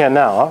sit here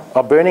now,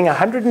 are burning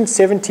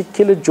 170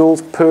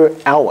 kilojoules per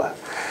hour.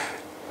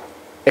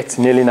 It's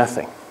nearly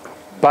nothing.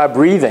 By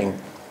breathing,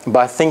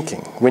 by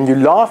thinking. When you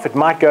laugh, it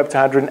might go up to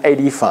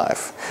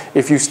 185.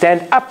 If you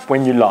stand up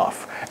when you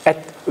laugh,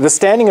 at the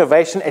standing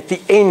ovation at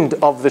the end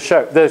of the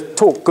show, the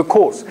talk, the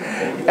course,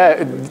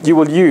 you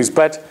will use,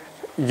 but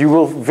you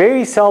will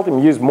very seldom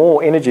use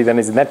more energy than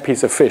is in that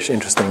piece of fish,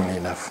 interestingly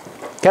enough.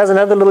 Here's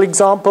another little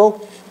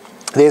example.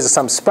 There's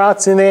some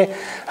sprouts in there,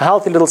 a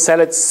healthy little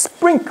salad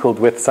sprinkled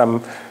with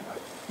some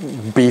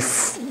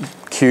beef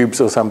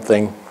cubes or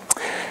something.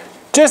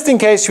 Just in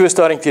case you were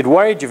starting to get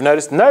worried, you've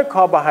noticed no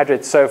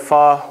carbohydrates so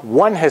far.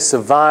 One has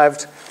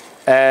survived,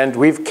 and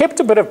we've kept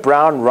a bit of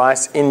brown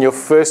rice in your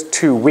first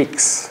 2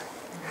 weeks.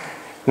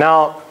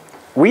 Now,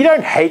 we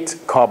don't hate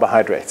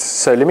carbohydrates.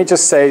 So let me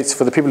just say, it's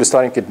for the people who are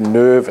starting to get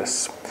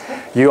nervous.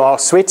 You are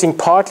sweating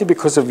partly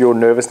because of your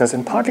nervousness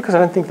and partly because I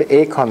don't think the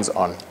aircon's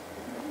on.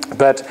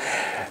 But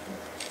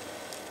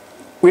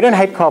we don't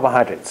hate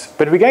carbohydrates,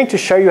 but we're going to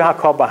show you how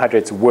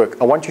carbohydrates work.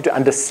 I want you to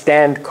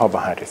understand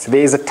carbohydrates.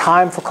 There is a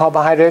time for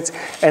carbohydrates,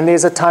 and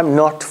there's a time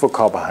not for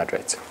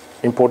carbohydrates.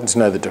 Important to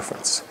know the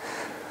difference.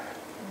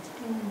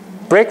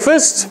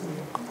 Breakfast,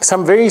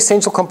 some very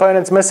essential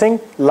components missing,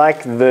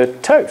 like the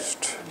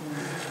toast.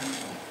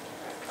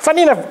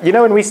 Funny enough, you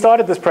know, when we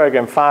started this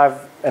program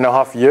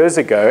 5.5 years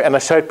ago, and I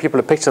showed people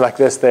a picture like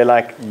this, they're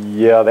like,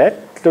 yeah,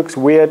 that looks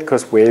weird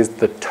because where's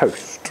the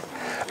toast?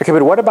 Okay,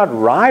 but what about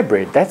rye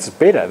bread? That's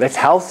better. That's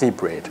healthy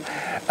bread.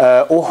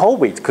 Or whole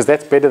wheat, because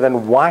that's better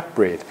than white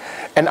bread.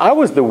 And I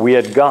was the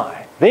weird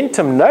guy. Then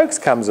Tim Noakes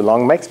comes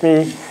along, makes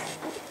me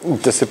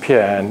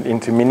disappear and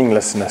into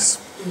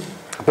meaninglessness.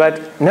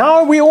 But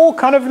now we all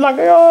kind of like,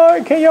 oh,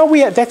 okay,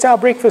 yeah, that's our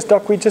breakfast,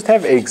 Doc. We just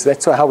have eggs.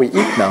 That's how we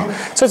eat now.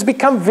 So it's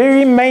become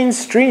very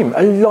mainstream.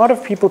 A lot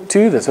of people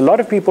do this. A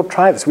lot of people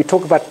try this. We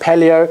talk about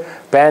paleo,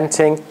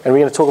 Banting, and we're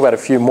going to talk about a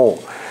few more.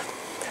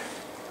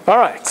 All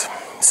right.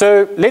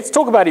 So let's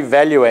talk about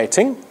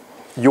evaluating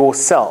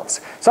yourselves.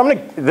 So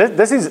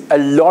this is a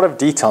lot of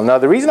detail. Now,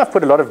 the reason I've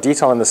put a lot of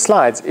detail on the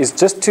slides is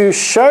just to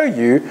show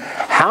you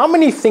how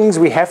many things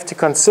we have to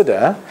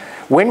consider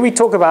when we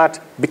talk about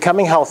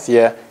becoming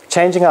healthier,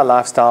 changing our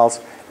lifestyles,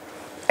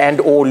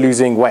 and or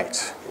losing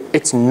weight.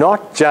 It's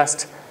not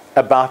just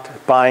about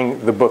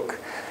buying the book.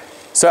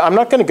 So I'm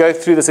not going to go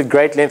through this at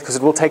great length because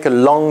it will take a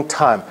long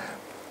time.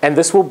 And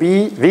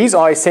these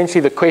are essentially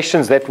the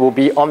questions that will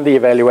be on the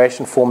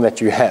evaluation form that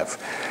you have.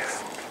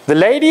 The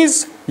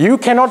ladies, you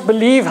cannot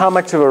believe how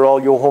much of a role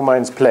your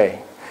hormones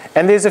play.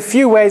 And there's a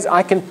few ways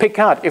I can pick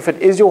out if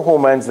it is your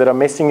hormones that are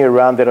messing you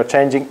around, that are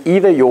changing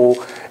either your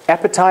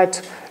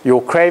appetite, your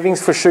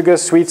cravings for sugar,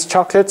 sweets,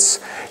 chocolates,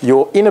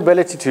 your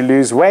inability to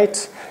lose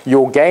weight,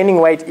 your gaining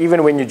weight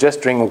even when you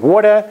just drink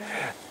water.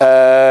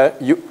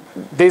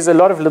 There's a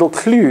lot of little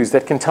clues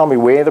that can tell me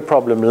where the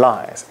problem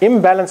lies.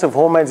 Imbalance of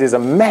hormones is a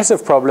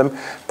massive problem,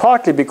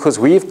 partly because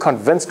we've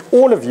convinced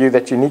all of you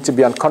that you need to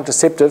be on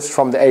contraceptives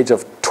from the age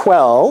of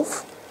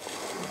 12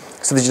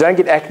 so that you don't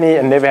get acne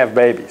and never have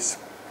babies.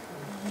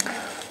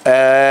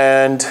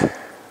 And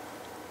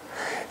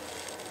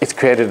it's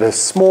created a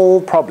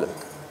small problem,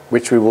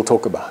 which we will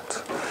talk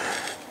about.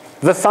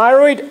 The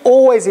thyroid,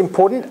 always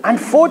important.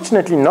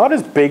 Unfortunately, not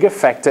as big a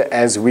factor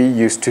as we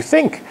used to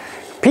think.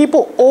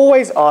 People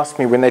always ask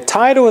me, when they're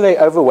tired or they're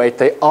overweight,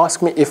 they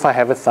ask me if I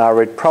have a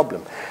thyroid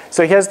problem.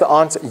 So here's the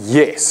answer,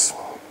 yes.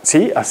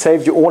 See, I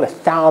saved you all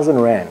 1,000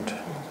 Rand.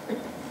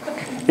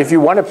 If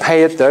you want to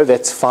pay it though,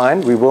 that's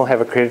fine. We will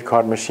have a credit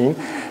card machine.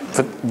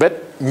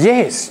 But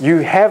yes, you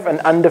have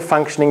an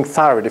under-functioning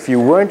thyroid. If you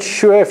weren't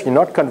sure, if you're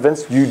not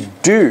convinced, you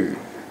do.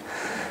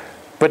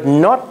 But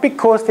not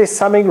because there's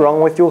something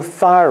wrong with your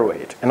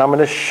thyroid. And I'm going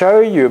to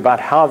show you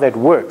about how that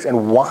works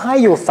and why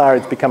your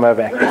thyroid's become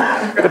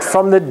overactive. But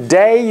from the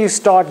day you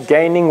start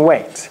gaining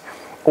weight,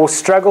 or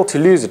struggle to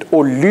lose it,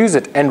 or lose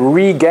it and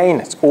regain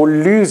it, or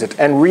lose it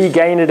and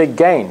regain it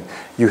again,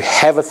 you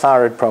have a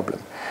thyroid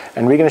problem.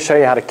 And we're going to show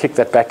you how to kick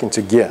that back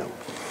into gear.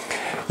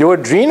 Your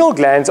adrenal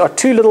glands are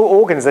two little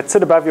organs that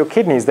sit above your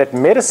kidneys that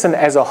medicine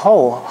as a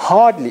whole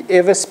hardly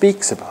ever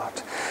speaks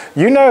about.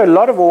 You know a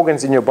lot of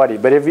organs in your body,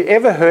 but have you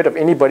ever heard of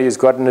anybody who's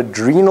got an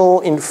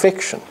adrenal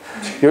infection?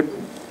 Did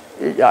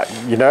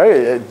you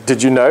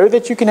know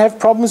that you can have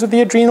problems with the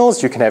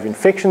adrenals? You can have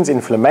infections,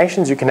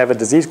 inflammations. You can have a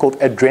disease called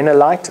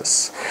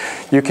adrenalitis.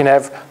 You can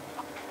have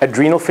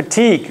adrenal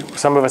fatigue.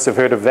 Some of us have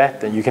heard of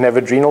that. You can have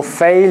adrenal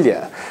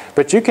failure.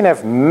 But you can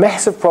have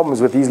massive problems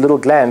with these little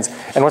glands.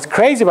 And what's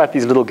crazy about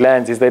these little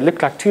glands is they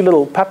look like two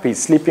little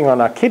puppies sleeping on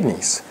our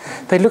kidneys.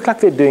 They look like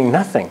they're doing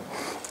nothing.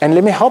 And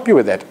let me help you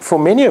with that. For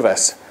many of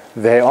us,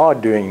 they are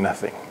doing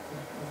nothing.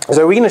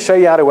 So we're going to show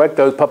you how to work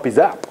those puppies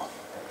up.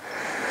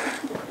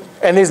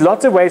 And there's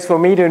lots of ways for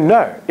me to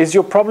know. Is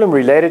your problem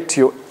related to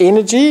your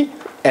energy,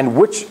 and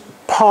which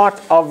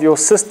part of your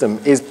system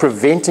is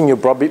preventing your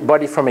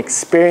body from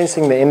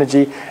experiencing the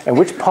energy, and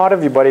which part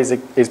of your body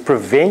is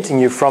preventing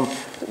you from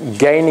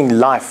gaining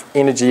life,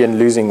 energy, and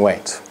losing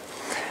weight?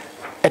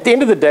 At the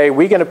end of the day,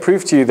 we're going to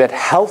prove to you that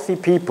healthy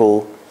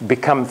people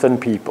become thin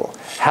people.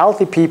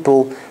 Healthy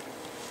people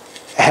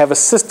have a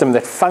system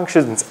that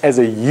functions as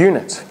a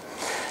unit.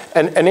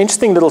 And an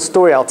interesting little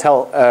story I'll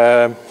tell.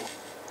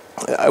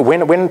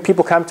 When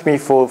people come to me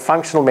for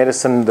functional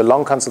medicine, the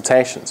long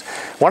consultations,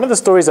 one of the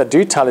stories I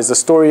do tell is the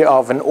story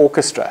of an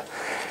orchestra.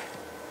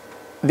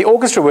 The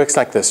orchestra works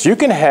like this. You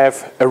can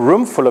have a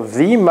room full of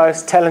the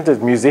most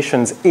talented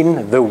musicians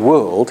in the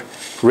world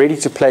ready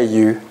to play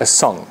you a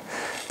song.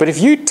 But if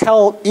you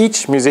tell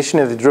each musician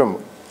in the room,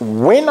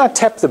 when I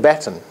tap the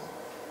button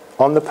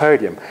on the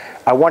podium,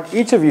 I want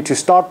each of you to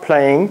start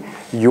playing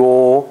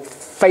your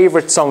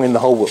favorite song in the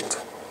whole world.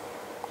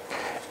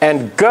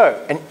 And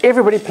go, and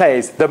everybody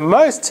plays. The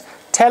most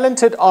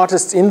talented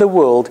artists in the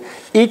world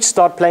each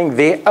start playing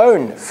their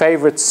own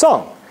favorite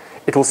song.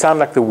 It will sound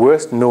like the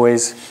worst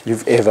noise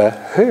you've ever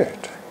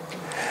heard.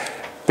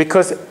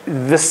 Because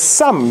the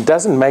sum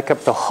doesn't make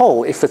up the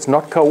whole if it's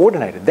not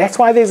coordinated. That's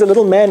why there's a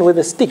little man with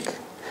a stick.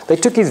 They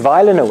took his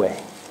violin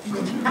away.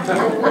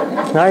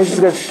 Now he's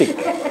just got a stick.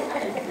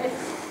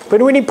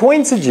 But when he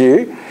points at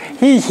you,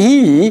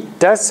 he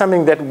does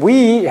something that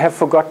we have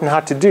forgotten how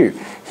to do.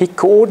 He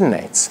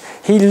coordinates.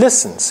 He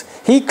listens.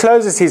 He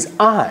closes his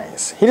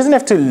eyes. He doesn't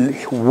have to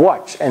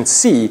watch and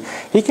see.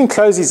 He can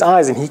close his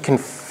eyes and he can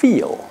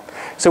feel.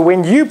 So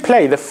when you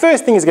play, the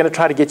first thing he's going to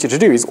try to get you to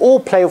do is all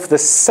play off the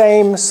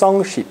same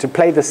song sheet, to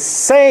play the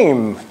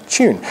same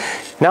tune.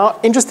 Now,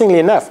 interestingly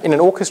enough, in an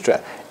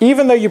orchestra,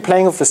 even though you're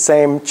playing off the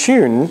same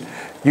tune,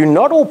 you're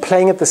not all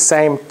playing at the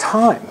same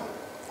time.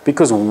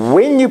 Because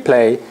when you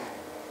play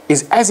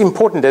is as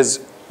important as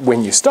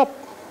when you stop.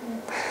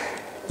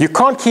 You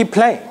can't keep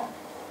playing.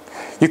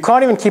 You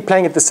can't even keep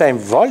playing at the same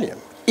volume.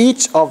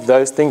 Each of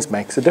those things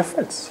makes a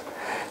difference.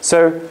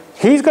 So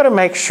he's got to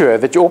make sure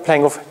that you're all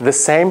playing off the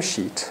same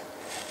sheet,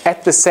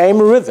 at the same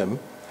rhythm,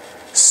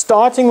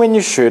 starting when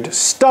you should,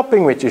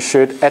 stopping when you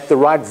should, at the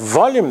right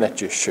volume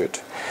that you should.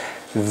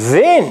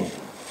 Then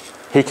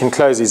he can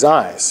close his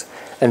eyes,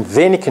 and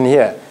then he can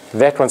hear,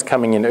 that one's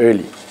coming in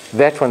early,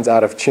 that one's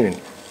out of tune,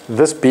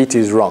 this beat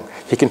is wrong.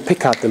 He can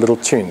pick out the little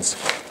tunes,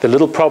 the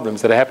little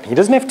problems that are happening. He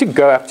doesn't have to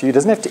go up to you, he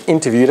doesn't have to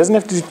interview, he doesn't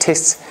have to do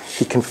tests.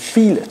 He can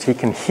feel it, he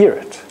can hear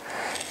it.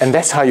 And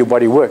that's how your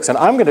body works. And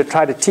I'm going to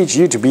try to teach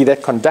you to be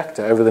that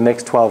conductor over the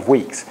next 12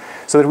 weeks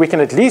so that we can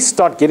at least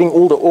start getting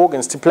all the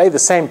organs to play the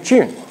same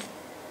tune.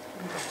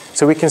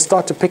 So we can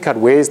start to pick out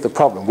where's the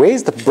problem,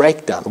 where's the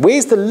breakdown,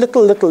 where's the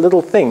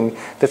little thing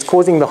that's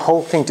causing the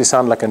whole thing to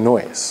sound like a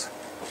noise.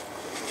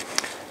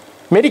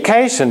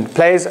 Medication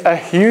plays a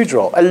huge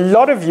role. A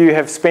lot of you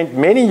have spent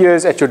many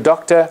years at your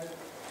doctor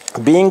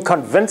being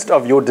convinced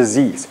of your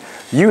disease.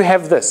 You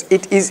have this.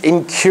 It is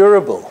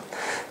incurable.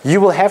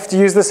 You will have to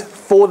use this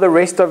for the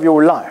rest of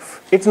your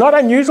life. It's not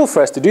unusual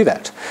for us to do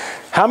that.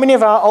 How many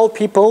of our old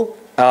people,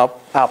 our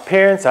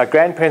parents, our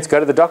grandparents go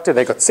to the doctor,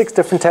 they've got 6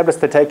 different tablets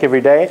they take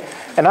every day,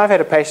 and I've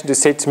had a patient who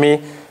said to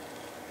me,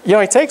 you know,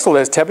 he takes all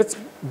those tablets,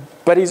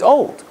 but he's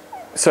old.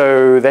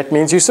 So that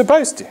means you're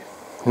supposed to.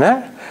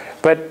 No?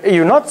 But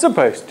you're not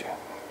supposed to.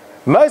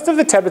 Most of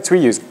the tablets we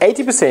use,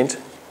 80%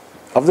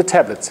 of the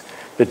tablets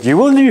that you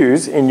will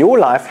use in your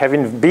life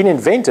have been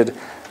invented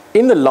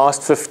in the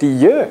last 50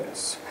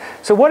 years.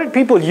 So what did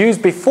people use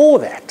before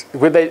that?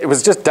 It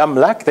was just dumb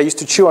luck. They used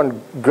to chew on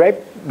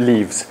grape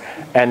leaves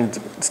and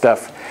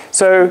stuff.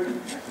 So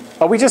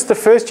are we just the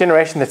first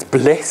generation that's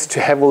blessed to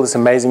have all this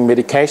amazing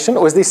medication?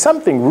 Or is there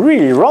something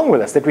really wrong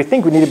with us that we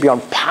think we need to be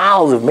on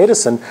piles of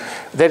medicine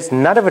that's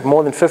none of it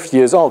more than 50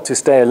 years old to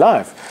stay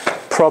alive?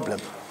 Problem.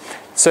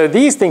 So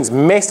these things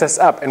mess us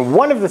up. And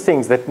one of the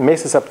things that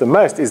mess us up the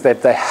most is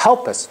that they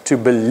help us to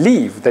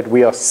believe that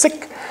we are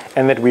sick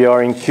and that we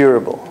are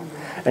incurable.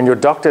 And your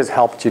doctor has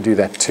helped you do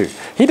that too.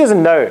 He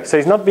doesn't know, so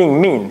he's not being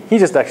mean. He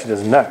just actually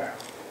doesn't know.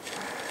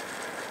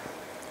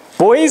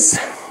 Boys,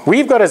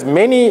 we've got as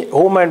many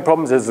hormone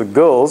problems as the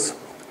girls,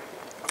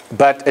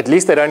 but at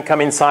least they don't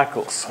come in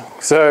cycles.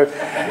 So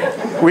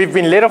we've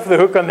been let off the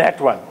hook on that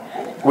one.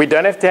 We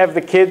don't have to have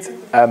the kids.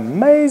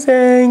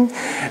 Amazing.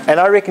 And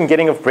I reckon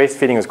getting off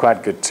breastfeeding is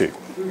quite good too.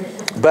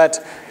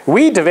 But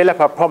We develop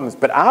our problems,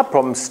 but our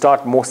problems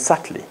start more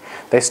subtly.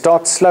 They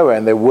start slower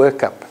and they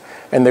work up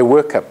and they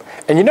work up.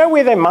 And you know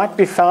where they might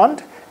be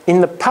found? In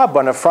the pub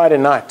on a Friday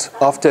night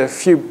after a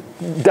few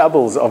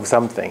doubles of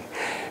something.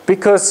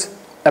 Because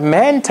a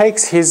man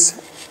takes his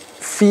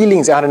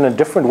feelings out in a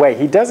different way.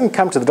 He doesn't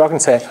come to the doctor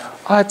and say,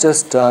 I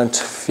just don't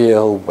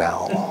feel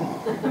well.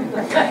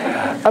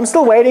 I'm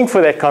still waiting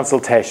for that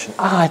consultation.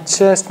 I'm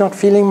just not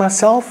feeling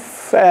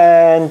myself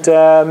and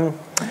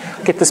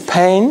get this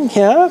pain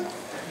here.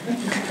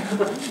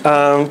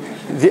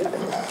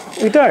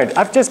 We don't.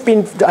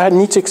 I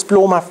need to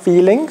explore my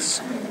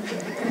feelings.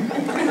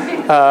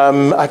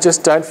 I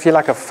just don't feel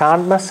like I've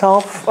found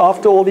myself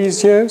after all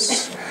these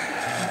years.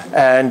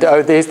 And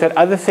there's that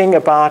other thing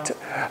about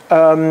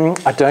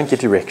I don't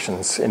get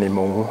erections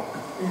anymore.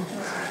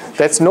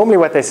 That's normally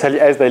what they tell you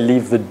as they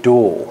leave the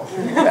door.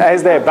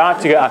 As they're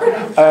about to go out.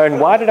 And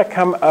why did I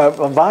come?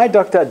 Why,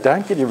 doctor, I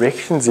don't get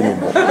erections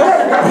anymore.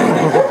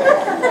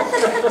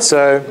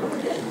 So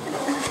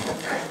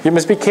you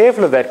must be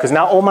careful of that, because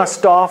now all my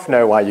staff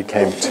know why you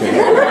came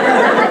to.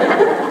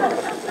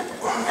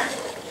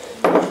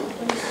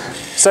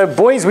 So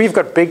boys, we've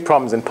got big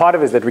problems, and part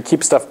of it is that we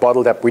keep stuff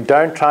bottled up. We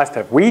don't try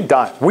stuff. We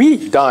die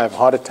of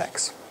heart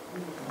attacks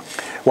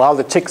while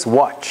the chicks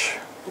watch.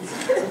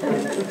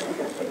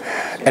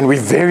 And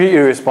we're very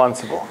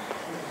irresponsible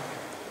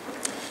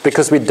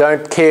because we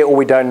don't care, or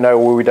we don't know,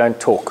 or we don't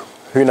talk.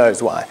 Who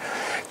knows why?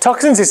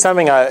 Toxins is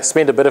something I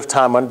spend a bit of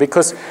time on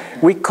because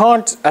we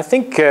can't, I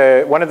think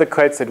one of the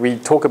quotes that we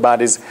talk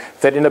about is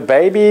that in a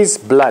baby's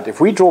blood, if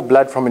we draw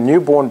blood from a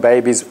newborn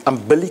baby's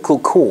umbilical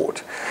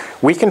cord,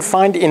 we can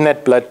find in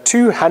that blood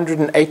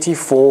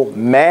 284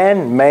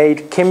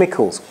 man-made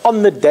chemicals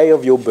on the day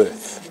of your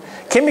birth.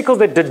 Chemicals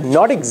that did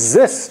not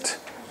exist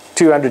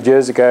 200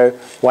 years ago,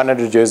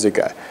 100 years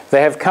ago.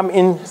 They have come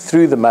in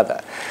through the mother.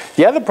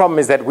 The other problem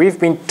is that we've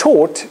been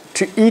taught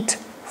to eat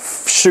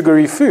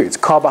sugary foods,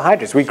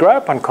 carbohydrates. We grow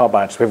up on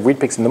carbohydrates. We have wheat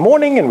picks in the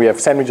morning, and we have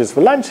sandwiches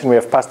for lunch, and we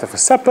have pasta for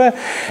supper,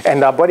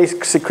 and our body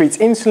secretes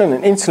insulin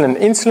and insulin and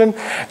insulin.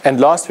 And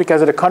last week I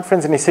was at a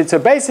conference, and he said, so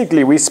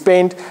basically we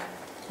spend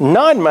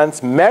 9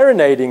 months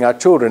marinating our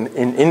children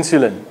in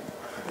insulin.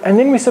 And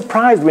then we're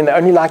surprised when they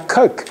only like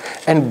Coke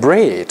and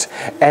bread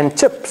and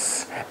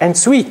chips and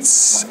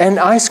sweets and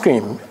ice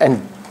cream.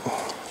 And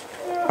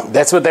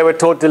that's what they were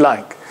taught to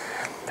like.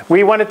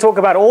 We want to talk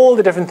about all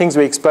the different things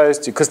we're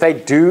exposed to because they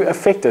do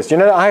affect us. You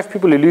know, I have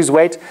people who lose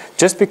weight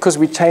just because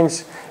we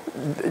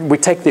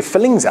take their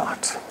fillings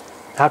out.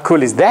 How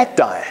cool is that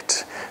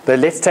diet? The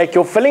let's take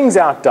your fillings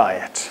out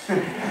diet.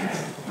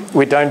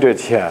 We don't do it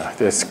here.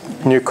 There's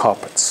new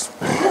carpets.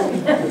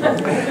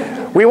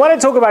 We want to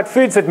talk about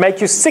foods that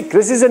make you sick.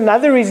 This is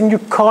another reason you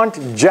can't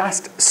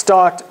just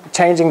start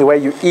changing the way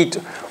you eat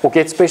or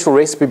get special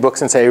recipe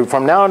books and say,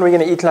 from now on, we're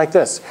going to eat like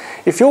this.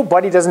 If your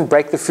body doesn't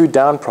break the food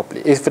down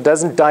properly, if it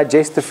doesn't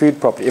digest the food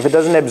properly, if it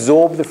doesn't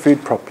absorb the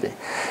food properly,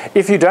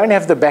 if you don't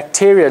have the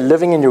bacteria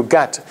living in your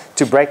gut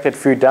to break that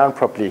food down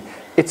properly,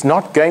 it's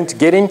not going to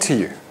get into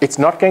you. It's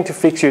not going to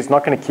fix you. It's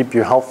not going to keep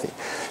you healthy.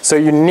 So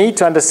you need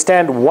to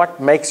understand what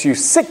makes you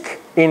sick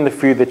in the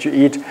food that you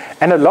eat.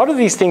 And a lot of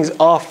these things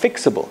are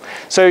fixable.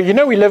 So, you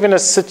know, we live in a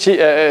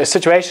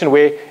situation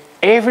where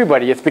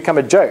everybody, it's become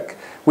a joke.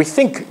 We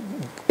think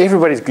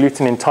everybody's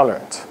gluten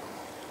intolerant.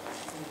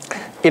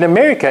 In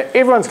America,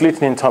 everyone's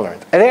gluten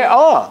intolerant. And they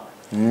are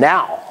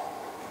now.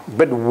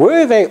 But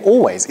were they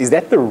always? Is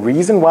that the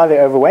reason why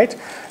they're overweight?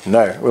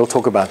 No, we'll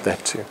talk about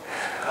that too.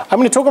 I'm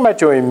going to talk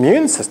about your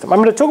immune system. I'm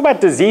going to talk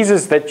about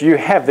diseases that you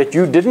have that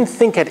you didn't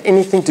think had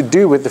anything to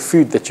do with the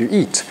food that you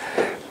eat.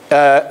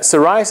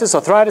 Psoriasis,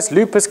 arthritis,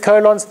 lupus,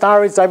 colons,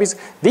 thyroid, diabetes.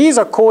 These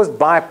are caused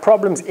by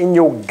problems in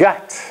your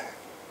gut.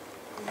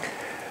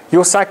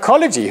 Your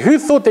psychology. Who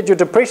thought that your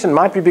depression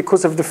might be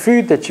because of the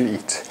food that you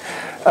eat?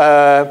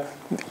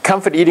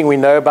 Comfort eating we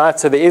know about,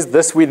 so there is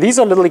this. These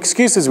are little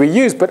excuses we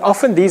use, but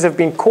often these have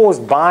been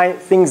caused by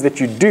things that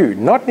you do,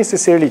 not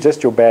necessarily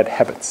just your bad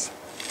habits.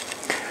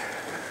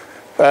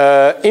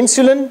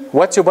 Insulin,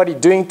 what's your body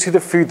doing to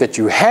the food that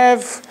you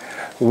have?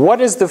 What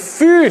does the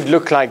food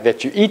look like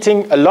that you're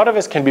eating? A lot of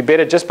us can be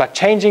better just by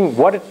changing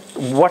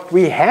what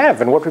we have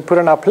and what we put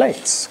on our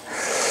plates.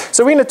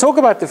 So we're going to talk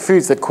about the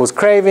foods that cause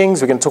cravings.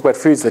 We're going to talk about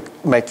foods that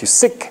make you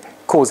sick,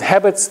 cause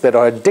habits that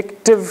are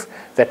addictive,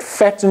 that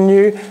fatten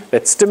you,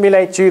 that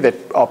stimulate you, that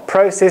are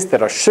processed,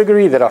 that are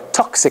sugary, that are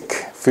toxic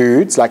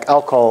foods like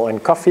alcohol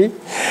and coffee.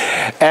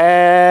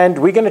 And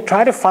we're going to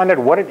try to find out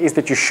what it is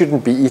that you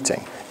shouldn't be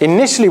eating.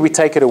 Initially, we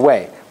take it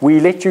away. We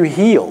let you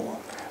heal.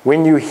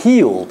 When you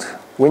healed,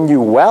 when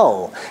you're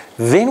well,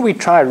 then we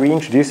try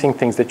reintroducing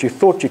things that you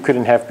thought you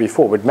couldn't have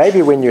before. But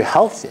maybe when you're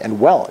healthy and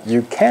well,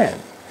 you can.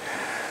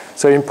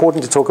 So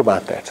important to talk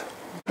about that.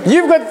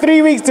 You've got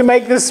 3 weeks to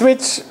make the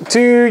switch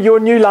to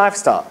your new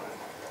lifestyle.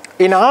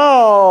 In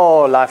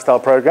our lifestyle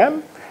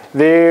program,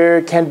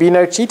 there can be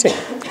no cheating.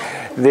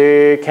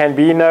 There can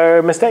be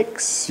no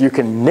mistakes. You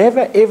can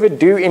never, ever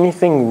do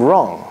anything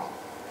wrong,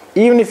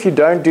 even if you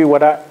don't do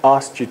what I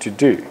asked you to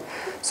do.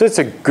 So it's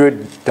a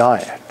good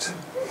diet.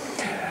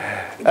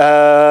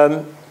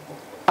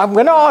 I'm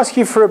going to ask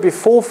you for a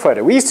before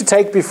photo. We used to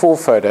take before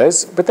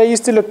photos, but they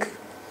used to look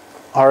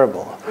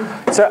horrible.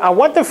 So I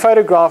want the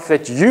photograph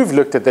that you've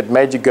looked at that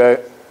made you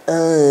go,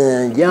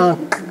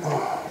 yuck.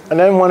 I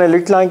don't want to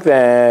look like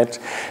that.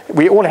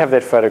 We all have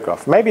that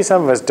photograph. Maybe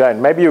some of us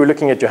don't. Maybe you were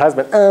looking at your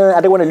husband.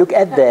 I don't want to look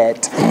at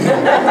that.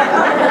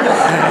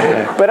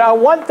 But I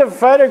want the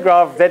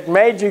photograph that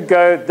made you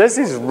go, this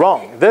is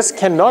wrong. This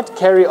cannot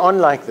carry on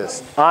like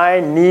this. I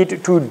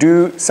need to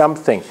do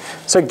something.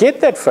 So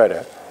get that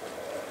photo.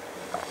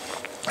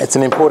 It's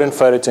an important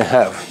photo to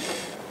have.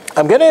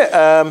 I'm going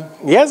to,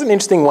 here's an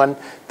interesting one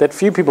that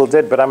few people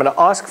did, but I'm going to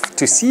ask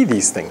to see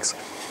these things.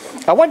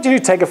 I want you to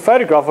take a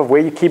photograph of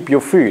where you keep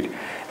your food.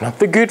 Not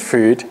the good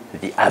food,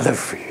 the other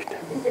food.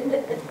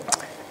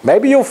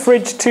 Maybe your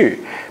fridge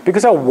too,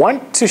 because I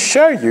want to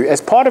show you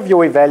as part of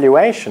your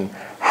evaluation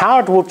how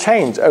it will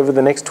change over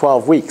the next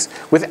 12 weeks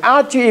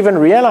without you even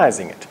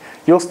realizing it.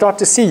 You'll start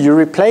to see you're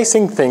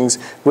replacing things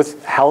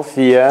with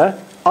healthier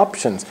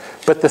options.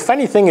 But the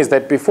funny thing is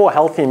that before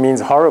healthy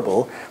means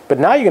horrible, but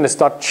now you're going to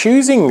start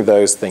choosing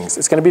those things.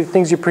 It's going to be the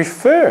things you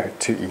prefer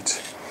to eat.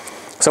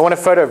 So I want a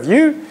photo of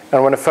you, and I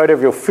want a photo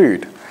of your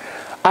food.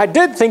 I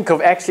did think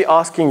of actually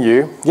asking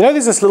you, you know,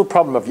 there's this little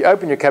problem of you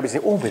open your cupboard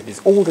and say, oh, but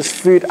there's all this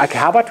food. Okay,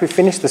 how about we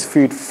finish this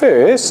food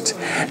first,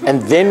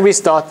 and then we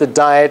start the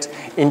diet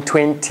in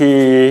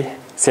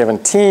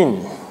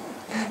 2017?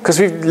 Because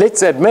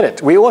let's admit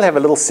it, we all have a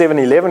little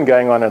 7-Eleven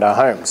going on at our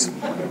homes.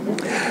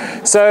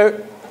 So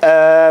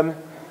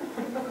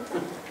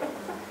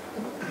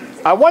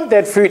I want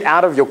that food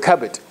out of your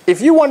cupboard. If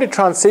you want to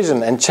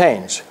transition and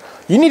change,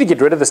 you need to get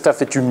rid of the stuff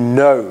that you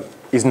know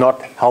is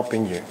not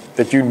helping you,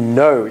 that you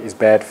know is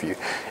bad for you.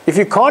 If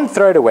you can't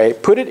throw it away,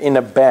 put it in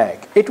a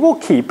bag. It will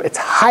keep, it's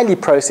highly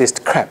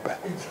processed crap.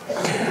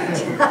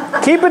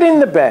 Keep it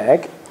in the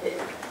bag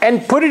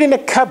and put it in a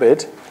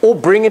cupboard or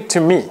bring it to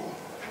me.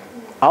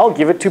 I'll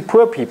give it to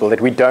poor people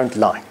that we don't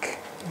like.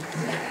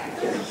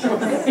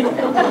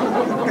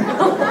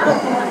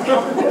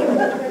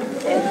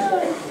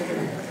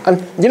 And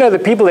you know, the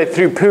people that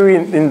threw poo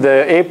in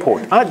the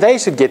airport, they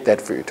should get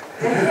that food.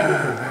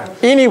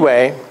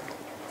 Anyway,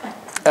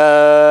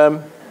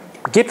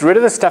 get rid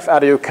of the stuff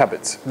out of your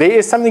cupboards. There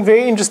is something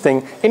very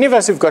interesting. Any of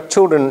us who've got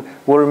children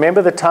will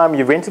remember the time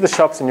you went to the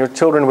shops and your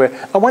children were,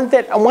 I want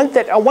that, I want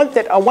that, I want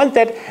that, I want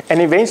that. And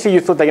eventually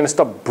you thought they're going to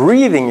stop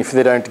breathing if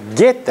they don't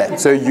get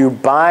that. So you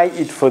buy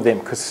it for them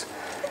because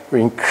we're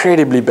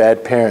incredibly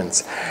bad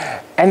parents.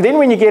 And then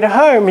when you get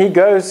home, he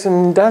goes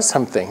and does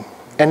something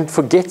and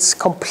forgets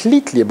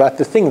completely about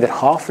the thing that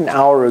half an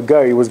hour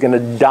ago he was going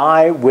to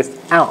die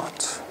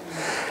without.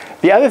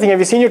 The other thing, have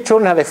you seen your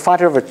children how they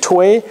fight over a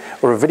toy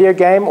or a video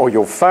game or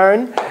your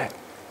phone?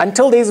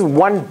 Until there's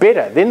one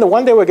better. Then the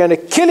one they were going to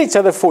kill each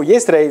other for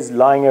yesterday is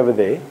lying over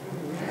there.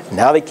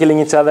 Now they're killing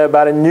each other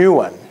about a new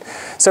one.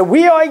 So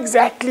we are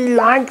exactly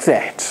like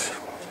that.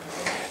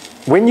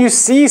 When you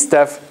see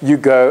stuff, you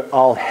go,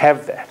 I'll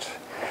have that.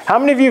 How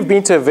many of you have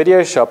been to a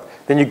video shop,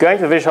 then you go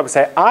into the video shop and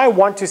say, I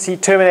want to see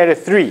Terminator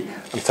 3.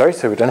 I'm sorry,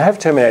 sir, we don't have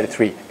Terminator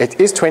 3. It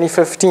is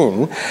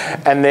 2015.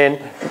 And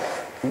then,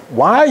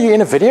 why are you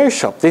in a video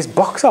shop? There's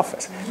box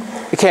office.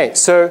 Okay,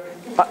 so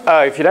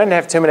if you don't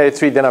have Terminator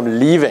 3, then I'm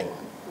leaving.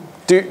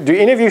 Do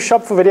any of you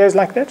shop for videos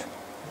like that?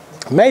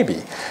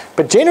 Maybe.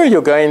 But generally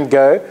you'll go and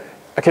go,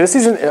 okay, this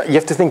isn't, you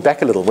have to think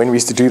back a little when we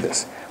used to do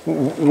this.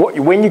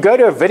 When you go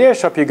to a video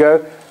shop, you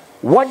go,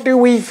 what do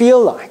we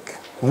feel like?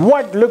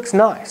 What looks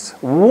nice?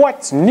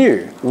 What's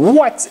new?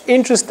 What's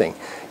interesting?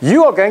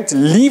 You are going to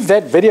leave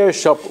that video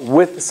shop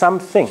with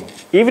something,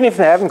 even if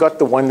they haven't got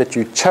the one that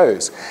you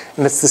chose.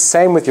 And it's the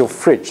same with your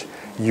fridge.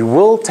 You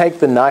will take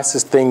the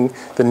nicest thing,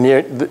 the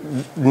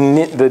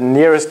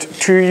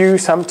nearest to you,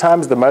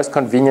 sometimes the most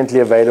conveniently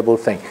available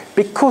thing,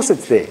 because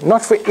it's there,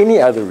 not for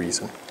any other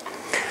reason.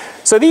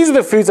 So these are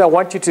the foods I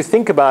want you to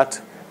think about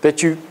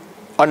that you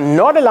are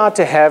not allowed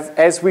to have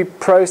as we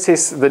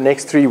process the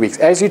next 3 weeks,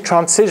 as you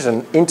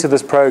transition into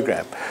this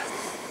program.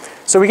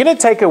 So we're going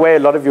to take away a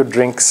lot of your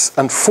drinks,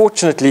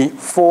 unfortunately,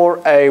 for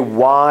a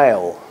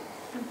while.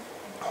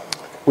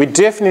 We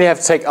definitely have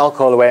to take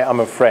alcohol away,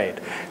 I'm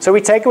afraid. So we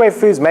take away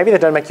foods, maybe they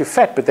don't make you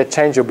fat, but they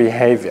change your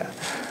behavior.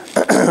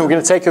 We're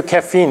going to take your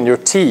caffeine, your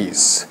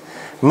teas,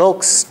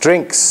 milks,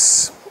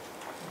 drinks.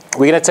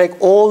 We're going to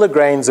take all the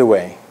grains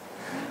away.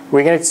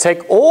 We're going to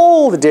take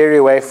all the dairy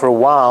away for a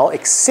while,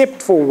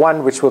 except for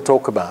one which we'll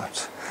talk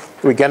about.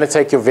 We're going to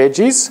take your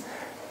veggies,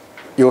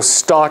 your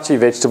starchy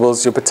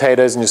vegetables, your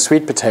potatoes and your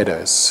sweet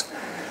potatoes.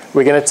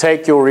 We're going to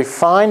take your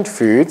refined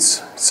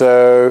foods.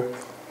 So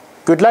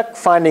good luck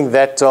finding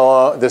that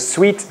the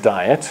sweet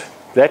diet.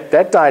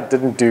 That diet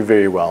didn't do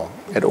very well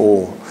at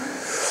all.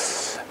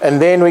 And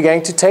then we're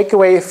going to take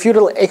away a few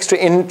little extra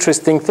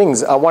interesting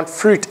things. I want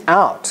fruit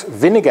out,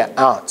 vinegar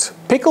out,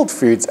 pickled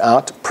foods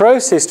out,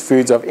 processed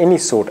foods of any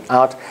sort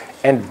out,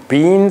 and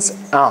beans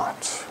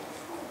out.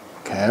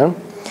 Okay.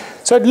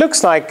 So it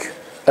looks like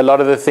a lot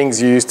of the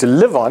things you used to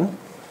live on.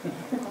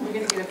 You're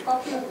going to get a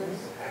copy of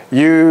this.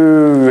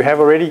 You have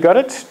already got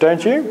it,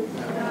 don't you?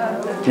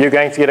 You're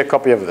going to get a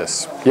copy of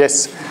this.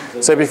 Yes.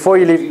 So before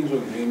you leave...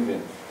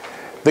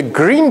 The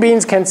green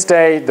beans can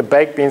stay, the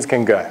baked beans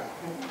can go.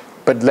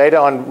 But later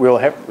on, we'll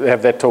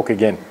have that talk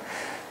again.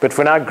 But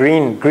for now,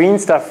 green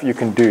stuff you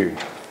can do,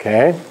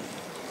 okay?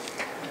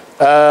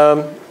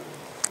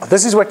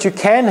 This is what you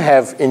can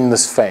have in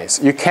this phase.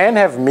 You can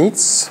have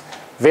meats,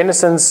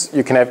 venisons,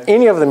 you can have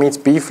any of the meats,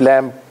 beef,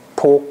 lamb,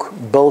 pork,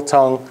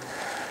 biltong.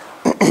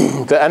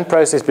 The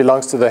unprocessed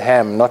belongs to the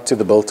ham, not to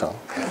the biltong.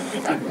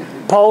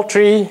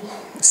 Poultry,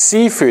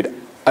 seafood.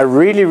 I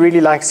really,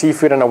 really like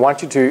seafood, and I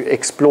want you to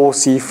explore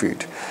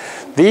seafood.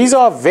 These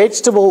are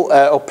vegetable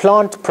or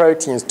plant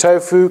proteins,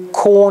 tofu,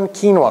 corn,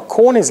 quinoa.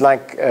 Corn is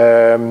like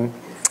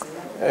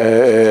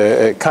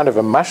kind of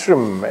a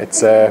mushroom.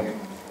 It's a,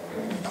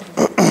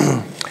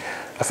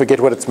 I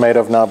forget what it's made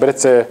of now, but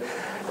it's a,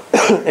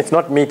 it's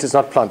not meat, it's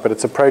not plant, but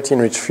it's a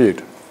protein-rich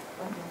food,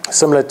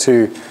 similar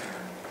to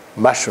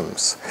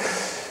mushrooms.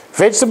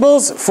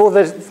 Vegetables, for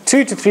the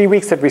 2 to 3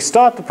 weeks that we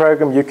start the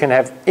program, you can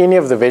have any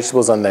of the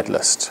vegetables on that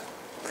list.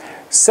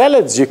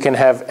 Salads you can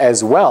have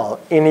as well,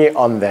 any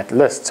on that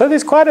list. So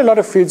there's quite a lot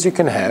of foods you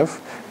can have.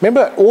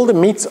 Remember, all the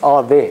meats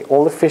are there.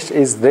 All the fish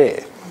is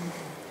there.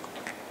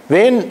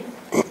 Then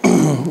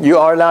you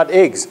are allowed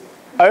eggs.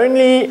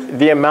 Only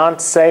the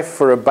amount safe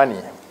for a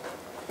bunny.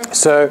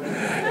 So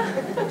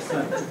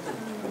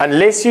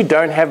unless you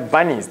don't have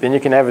bunnies, then you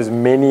can have as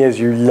many as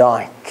you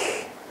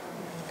like.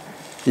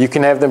 You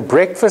can have them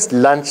breakfast,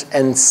 lunch,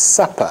 and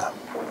supper.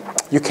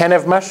 You can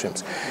have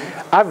mushrooms.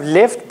 I've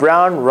left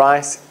brown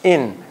rice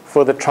in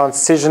for the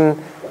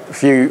transition.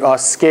 If you are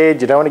scared,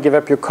 you don't want to give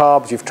up your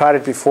carbs, you've tried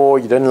it before,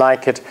 you didn't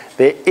like it,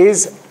 there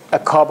is a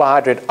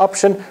carbohydrate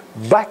option,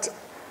 but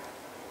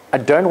I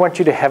don't want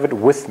you to have it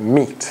with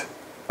meat.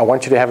 I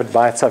want you to have it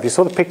by itself. You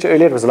saw the picture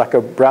earlier, it was like a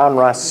brown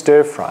rice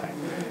stir fry.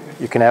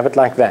 You can have it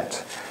like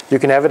that. You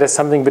can have it as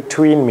something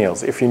between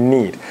meals if you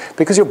need,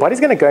 because your body's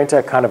going to go into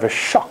a kind of a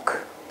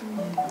shock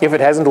if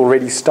it hasn't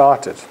already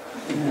started.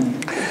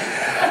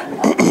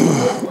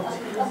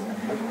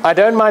 I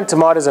don't mind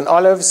tomatoes and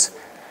olives.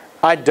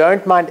 I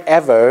don't mind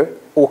avo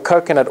or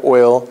coconut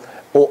oil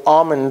or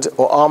almond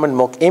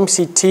milk.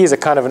 MCT is a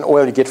kind of an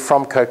oil you get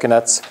from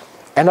coconuts.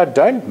 And I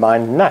don't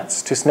mind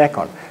nuts to snack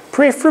on.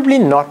 Preferably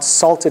not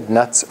salted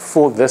nuts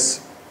for this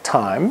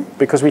time,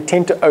 because we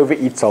tend to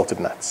overeat salted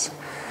nuts.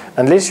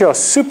 Unless you're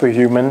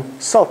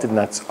superhuman, salted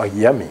nuts are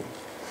yummy.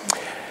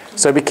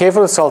 So be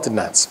careful of salted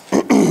nuts.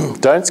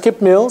 Don't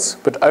skip meals,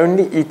 but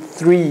only eat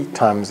 3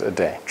 times a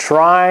day.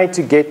 Try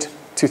to get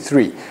to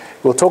 3.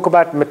 We'll talk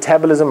about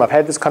metabolism. I've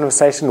had this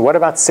conversation. What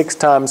about 6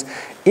 times?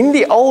 In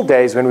the old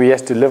days when we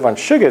used to live on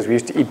sugars, we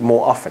used to eat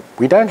more often.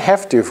 We don't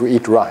have to if we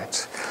eat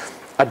right.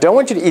 I don't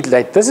want you to eat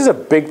late. This is a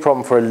big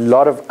problem for a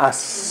lot of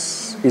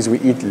us, is we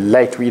eat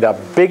late. We eat our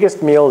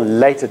biggest meal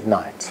late at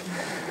night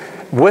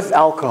with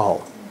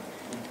alcohol.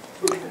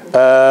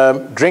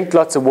 Drink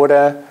lots of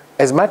water,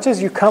 as much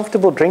as you're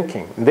comfortable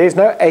drinking. There's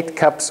no 8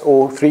 cups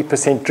or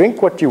 3%.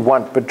 Drink what you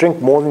want, but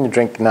drink more than you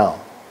drink now.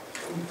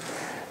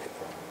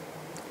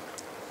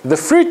 The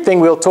fruit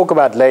thing we'll talk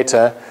about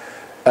later.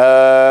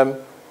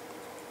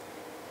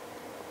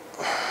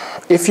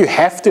 If you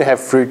have to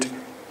have fruit,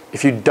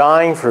 if you're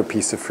dying for a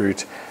piece of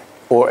fruit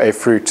or a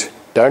fruit,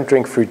 don't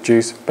drink fruit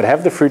juice, but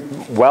have the fruit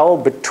well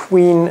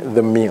between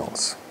the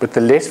meals. But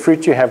the less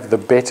fruit you have, the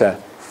better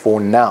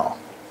for now.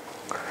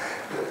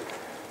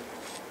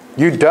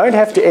 You don't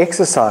have to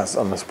exercise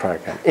on this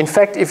program. In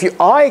fact, if you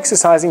are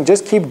exercising,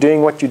 just keep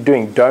doing what you're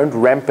doing. Don't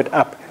ramp it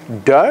up.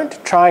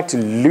 Don't try to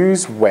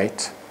lose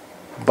weight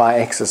by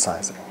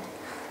exercising.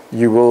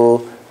 You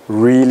will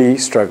really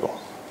struggle.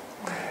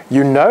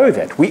 You know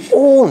that. We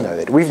all know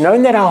that. We've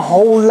known that our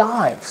whole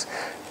lives.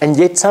 And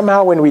yet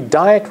somehow when we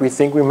diet, we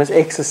think we must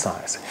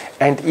exercise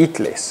and eat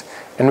less.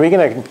 And we're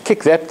going to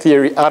kick that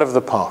theory out of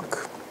the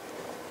park.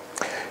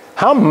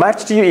 How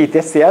much do you eat?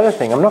 That's the other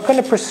thing. I'm not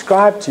going to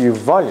prescribe to you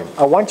volume.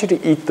 I want you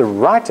to eat the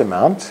right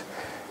amount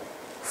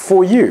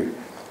for you.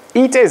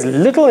 Eat as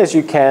little as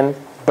you can,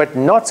 but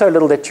not so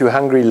little that you're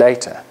hungry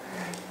later.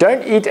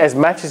 Don't eat as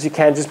much as you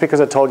can just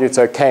because I told you it's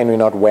okay and we're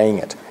not weighing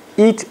it.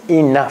 Eat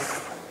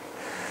enough.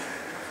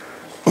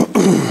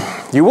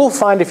 You will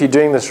find if you're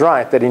doing this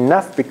right that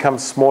enough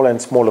becomes smaller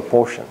and smaller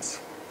portions.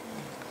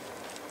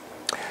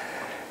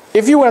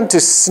 If you want to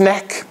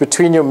snack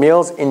between your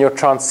meals in your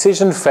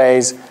transition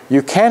phase,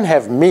 you can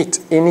have meat,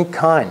 any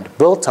kind,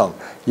 biltong.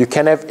 You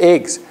can have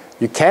eggs.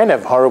 You can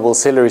have horrible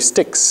celery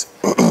sticks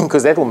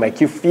because that will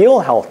make you feel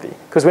healthy.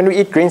 Because when we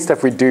eat green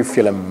stuff, we do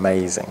feel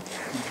amazing.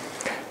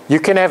 You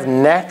can have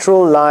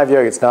natural live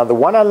yogurts. Now, the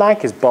one I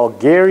like is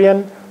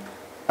Bulgarian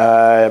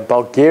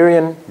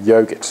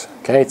yogurt.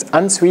 Okay, it's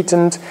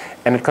unsweetened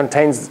and it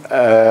contains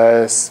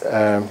a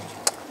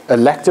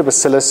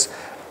lactobacillus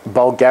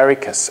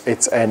bulgaricus.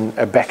 It's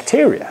a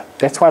bacteria.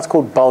 That's why it's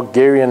called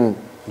Bulgarian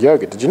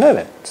yogurt. Did you know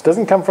that? It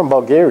doesn't come from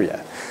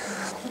Bulgaria.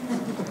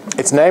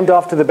 It's named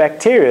after the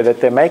bacteria that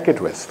they make it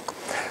with.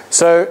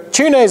 So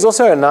tuna is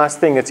also a nice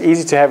thing. It's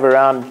easy to have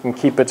around. You can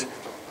keep it.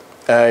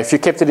 If you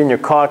kept it in your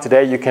car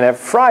today, you can have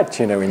fried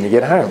tuna when you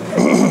get home.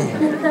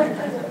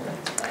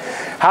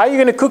 How are you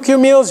going to cook your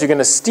meals? You're going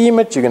to steam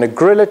it, you're going to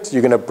grill it,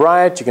 you're going to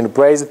braai it, you're going to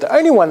braise it. The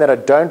only one that I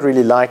don't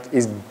really like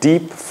is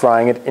deep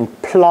frying it in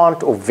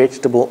plant or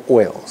vegetable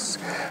oils.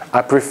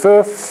 I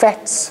prefer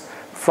fats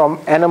from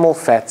animal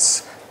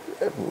fats,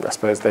 I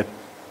suppose that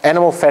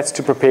animal fats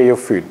to prepare your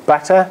food.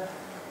 Butter,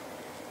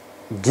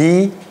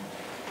 ghee,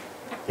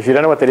 if you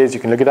don't know what that is,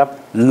 you can look it up.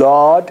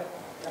 Lard,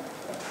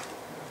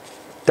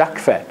 duck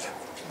fat,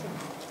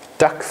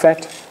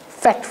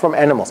 fat from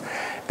animals.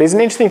 There's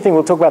an interesting thing,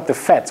 we'll talk about the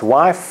fats.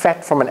 Why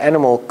fat from an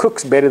animal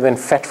cooks better than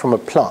fat from a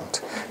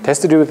plant. It has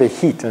to do with the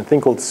heat and a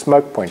thing called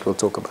smoke point we'll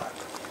talk about.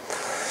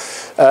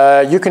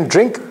 You can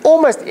drink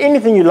almost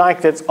anything you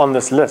like that's on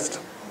this list,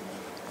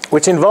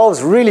 which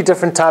involves really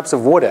different types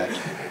of water.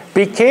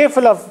 Be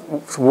careful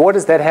of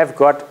waters that have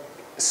got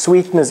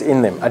sweeteners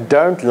in them. I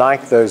don't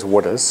like those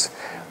waters.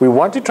 We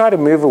want to try to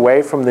move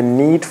away from the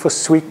need for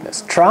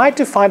sweetness. Try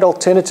to find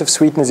alternative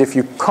sweeteners. If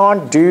you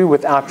can't do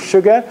without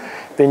sugar,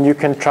 then you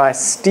can try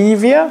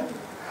stevia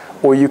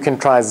or you can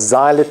try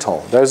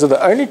xylitol. Those are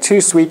the only two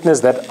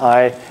sweeteners that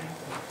I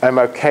am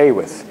okay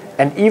with.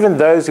 And even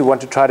those who want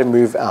to try to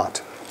move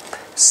out.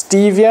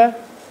 Stevia,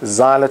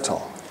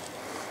 xylitol.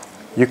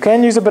 You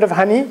can use a bit of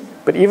honey,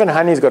 but even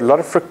honey's got a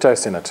lot of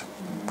fructose in it.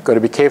 You've got to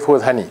be careful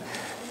with honey.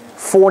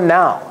 For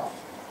now.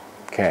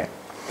 Okay.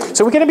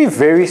 So we're going to be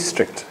very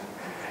strict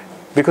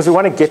because we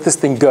want to get this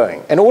thing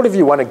going. And all of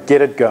you want to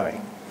get it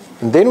going.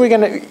 And then we're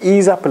going to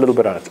ease up a little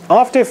bit on it.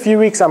 After a few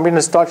weeks, I'm going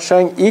to start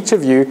showing each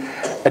of you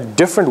a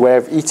different way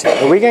of eating.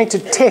 And we're going to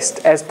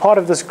test, as part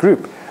of this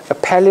group, a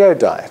paleo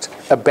diet,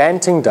 a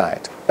Banting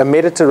diet, a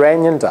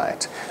Mediterranean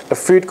diet, a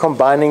food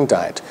combining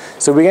diet.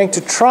 So we're going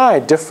to try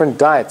different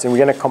diets and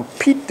we're going to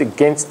compete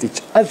against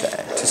each other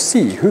to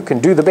see who can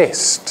do the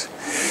best.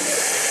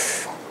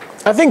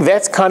 I think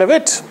that's kind of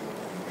it.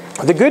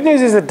 The good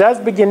news is it does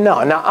begin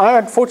now. Now, I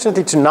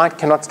unfortunately tonight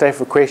cannot stay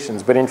for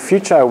questions, but in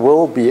future I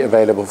will be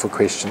available for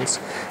questions.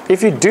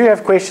 If you do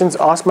have questions,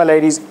 ask my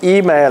ladies,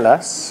 email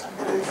us.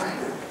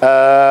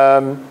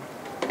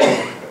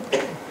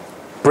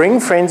 Bring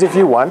friends if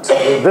you want.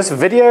 This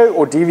video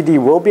or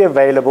DVD will be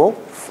available.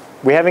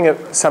 We're having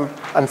some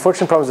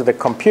unfortunate problems with the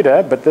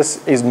computer, but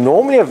this is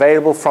normally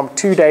available from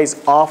 2 days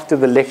after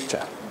the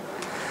lecture.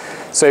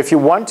 So if you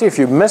want to, if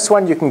you miss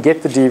one, you can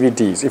get the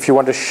DVDs. If you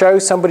want to show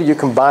somebody, you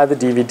can buy the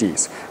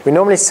DVDs. We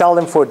normally sell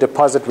them for a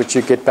deposit, which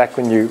you get back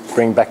when you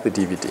bring back the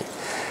DVD.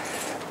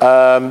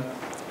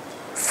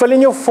 Fill in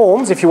your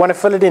forms. If you want to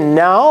fill it in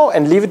now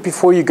and leave it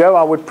before you go,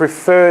 I would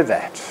prefer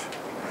that.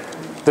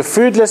 The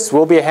food list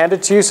will be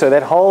handed to you, so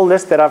that whole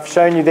list that I've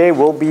shown you there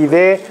will be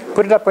there.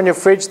 Put it up on your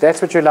fridge.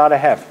 That's what you're allowed to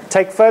have.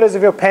 Take photos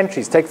of your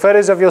pantries. Take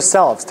photos of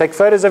yourselves. Take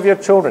photos of your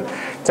children.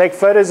 Take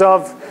photos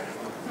of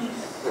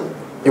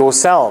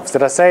yourselves.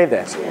 Did I say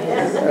that?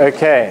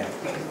 Okay.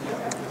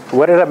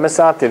 What did I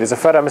miss out there? There's a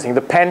photo I'm missing.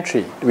 The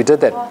pantry. We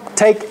did that.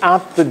 Take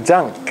out the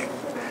junk.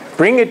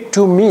 Bring it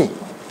to me.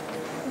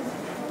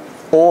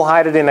 Or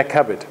hide it in a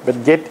cupboard.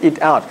 But get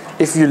it out.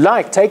 If you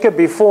like, take a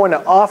before and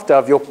after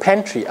of your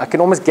pantry. I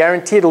can almost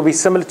guarantee it will be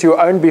similar to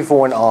your own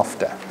before and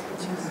after.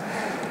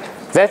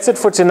 That's it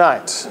for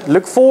tonight.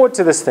 Look forward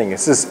to this thing.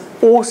 This is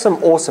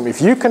awesome, awesome.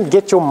 If you can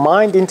get your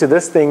mind into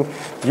this thing,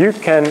 you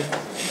can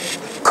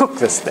cook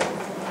this thing.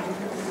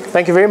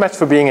 Thank you very much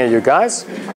for being here, you guys.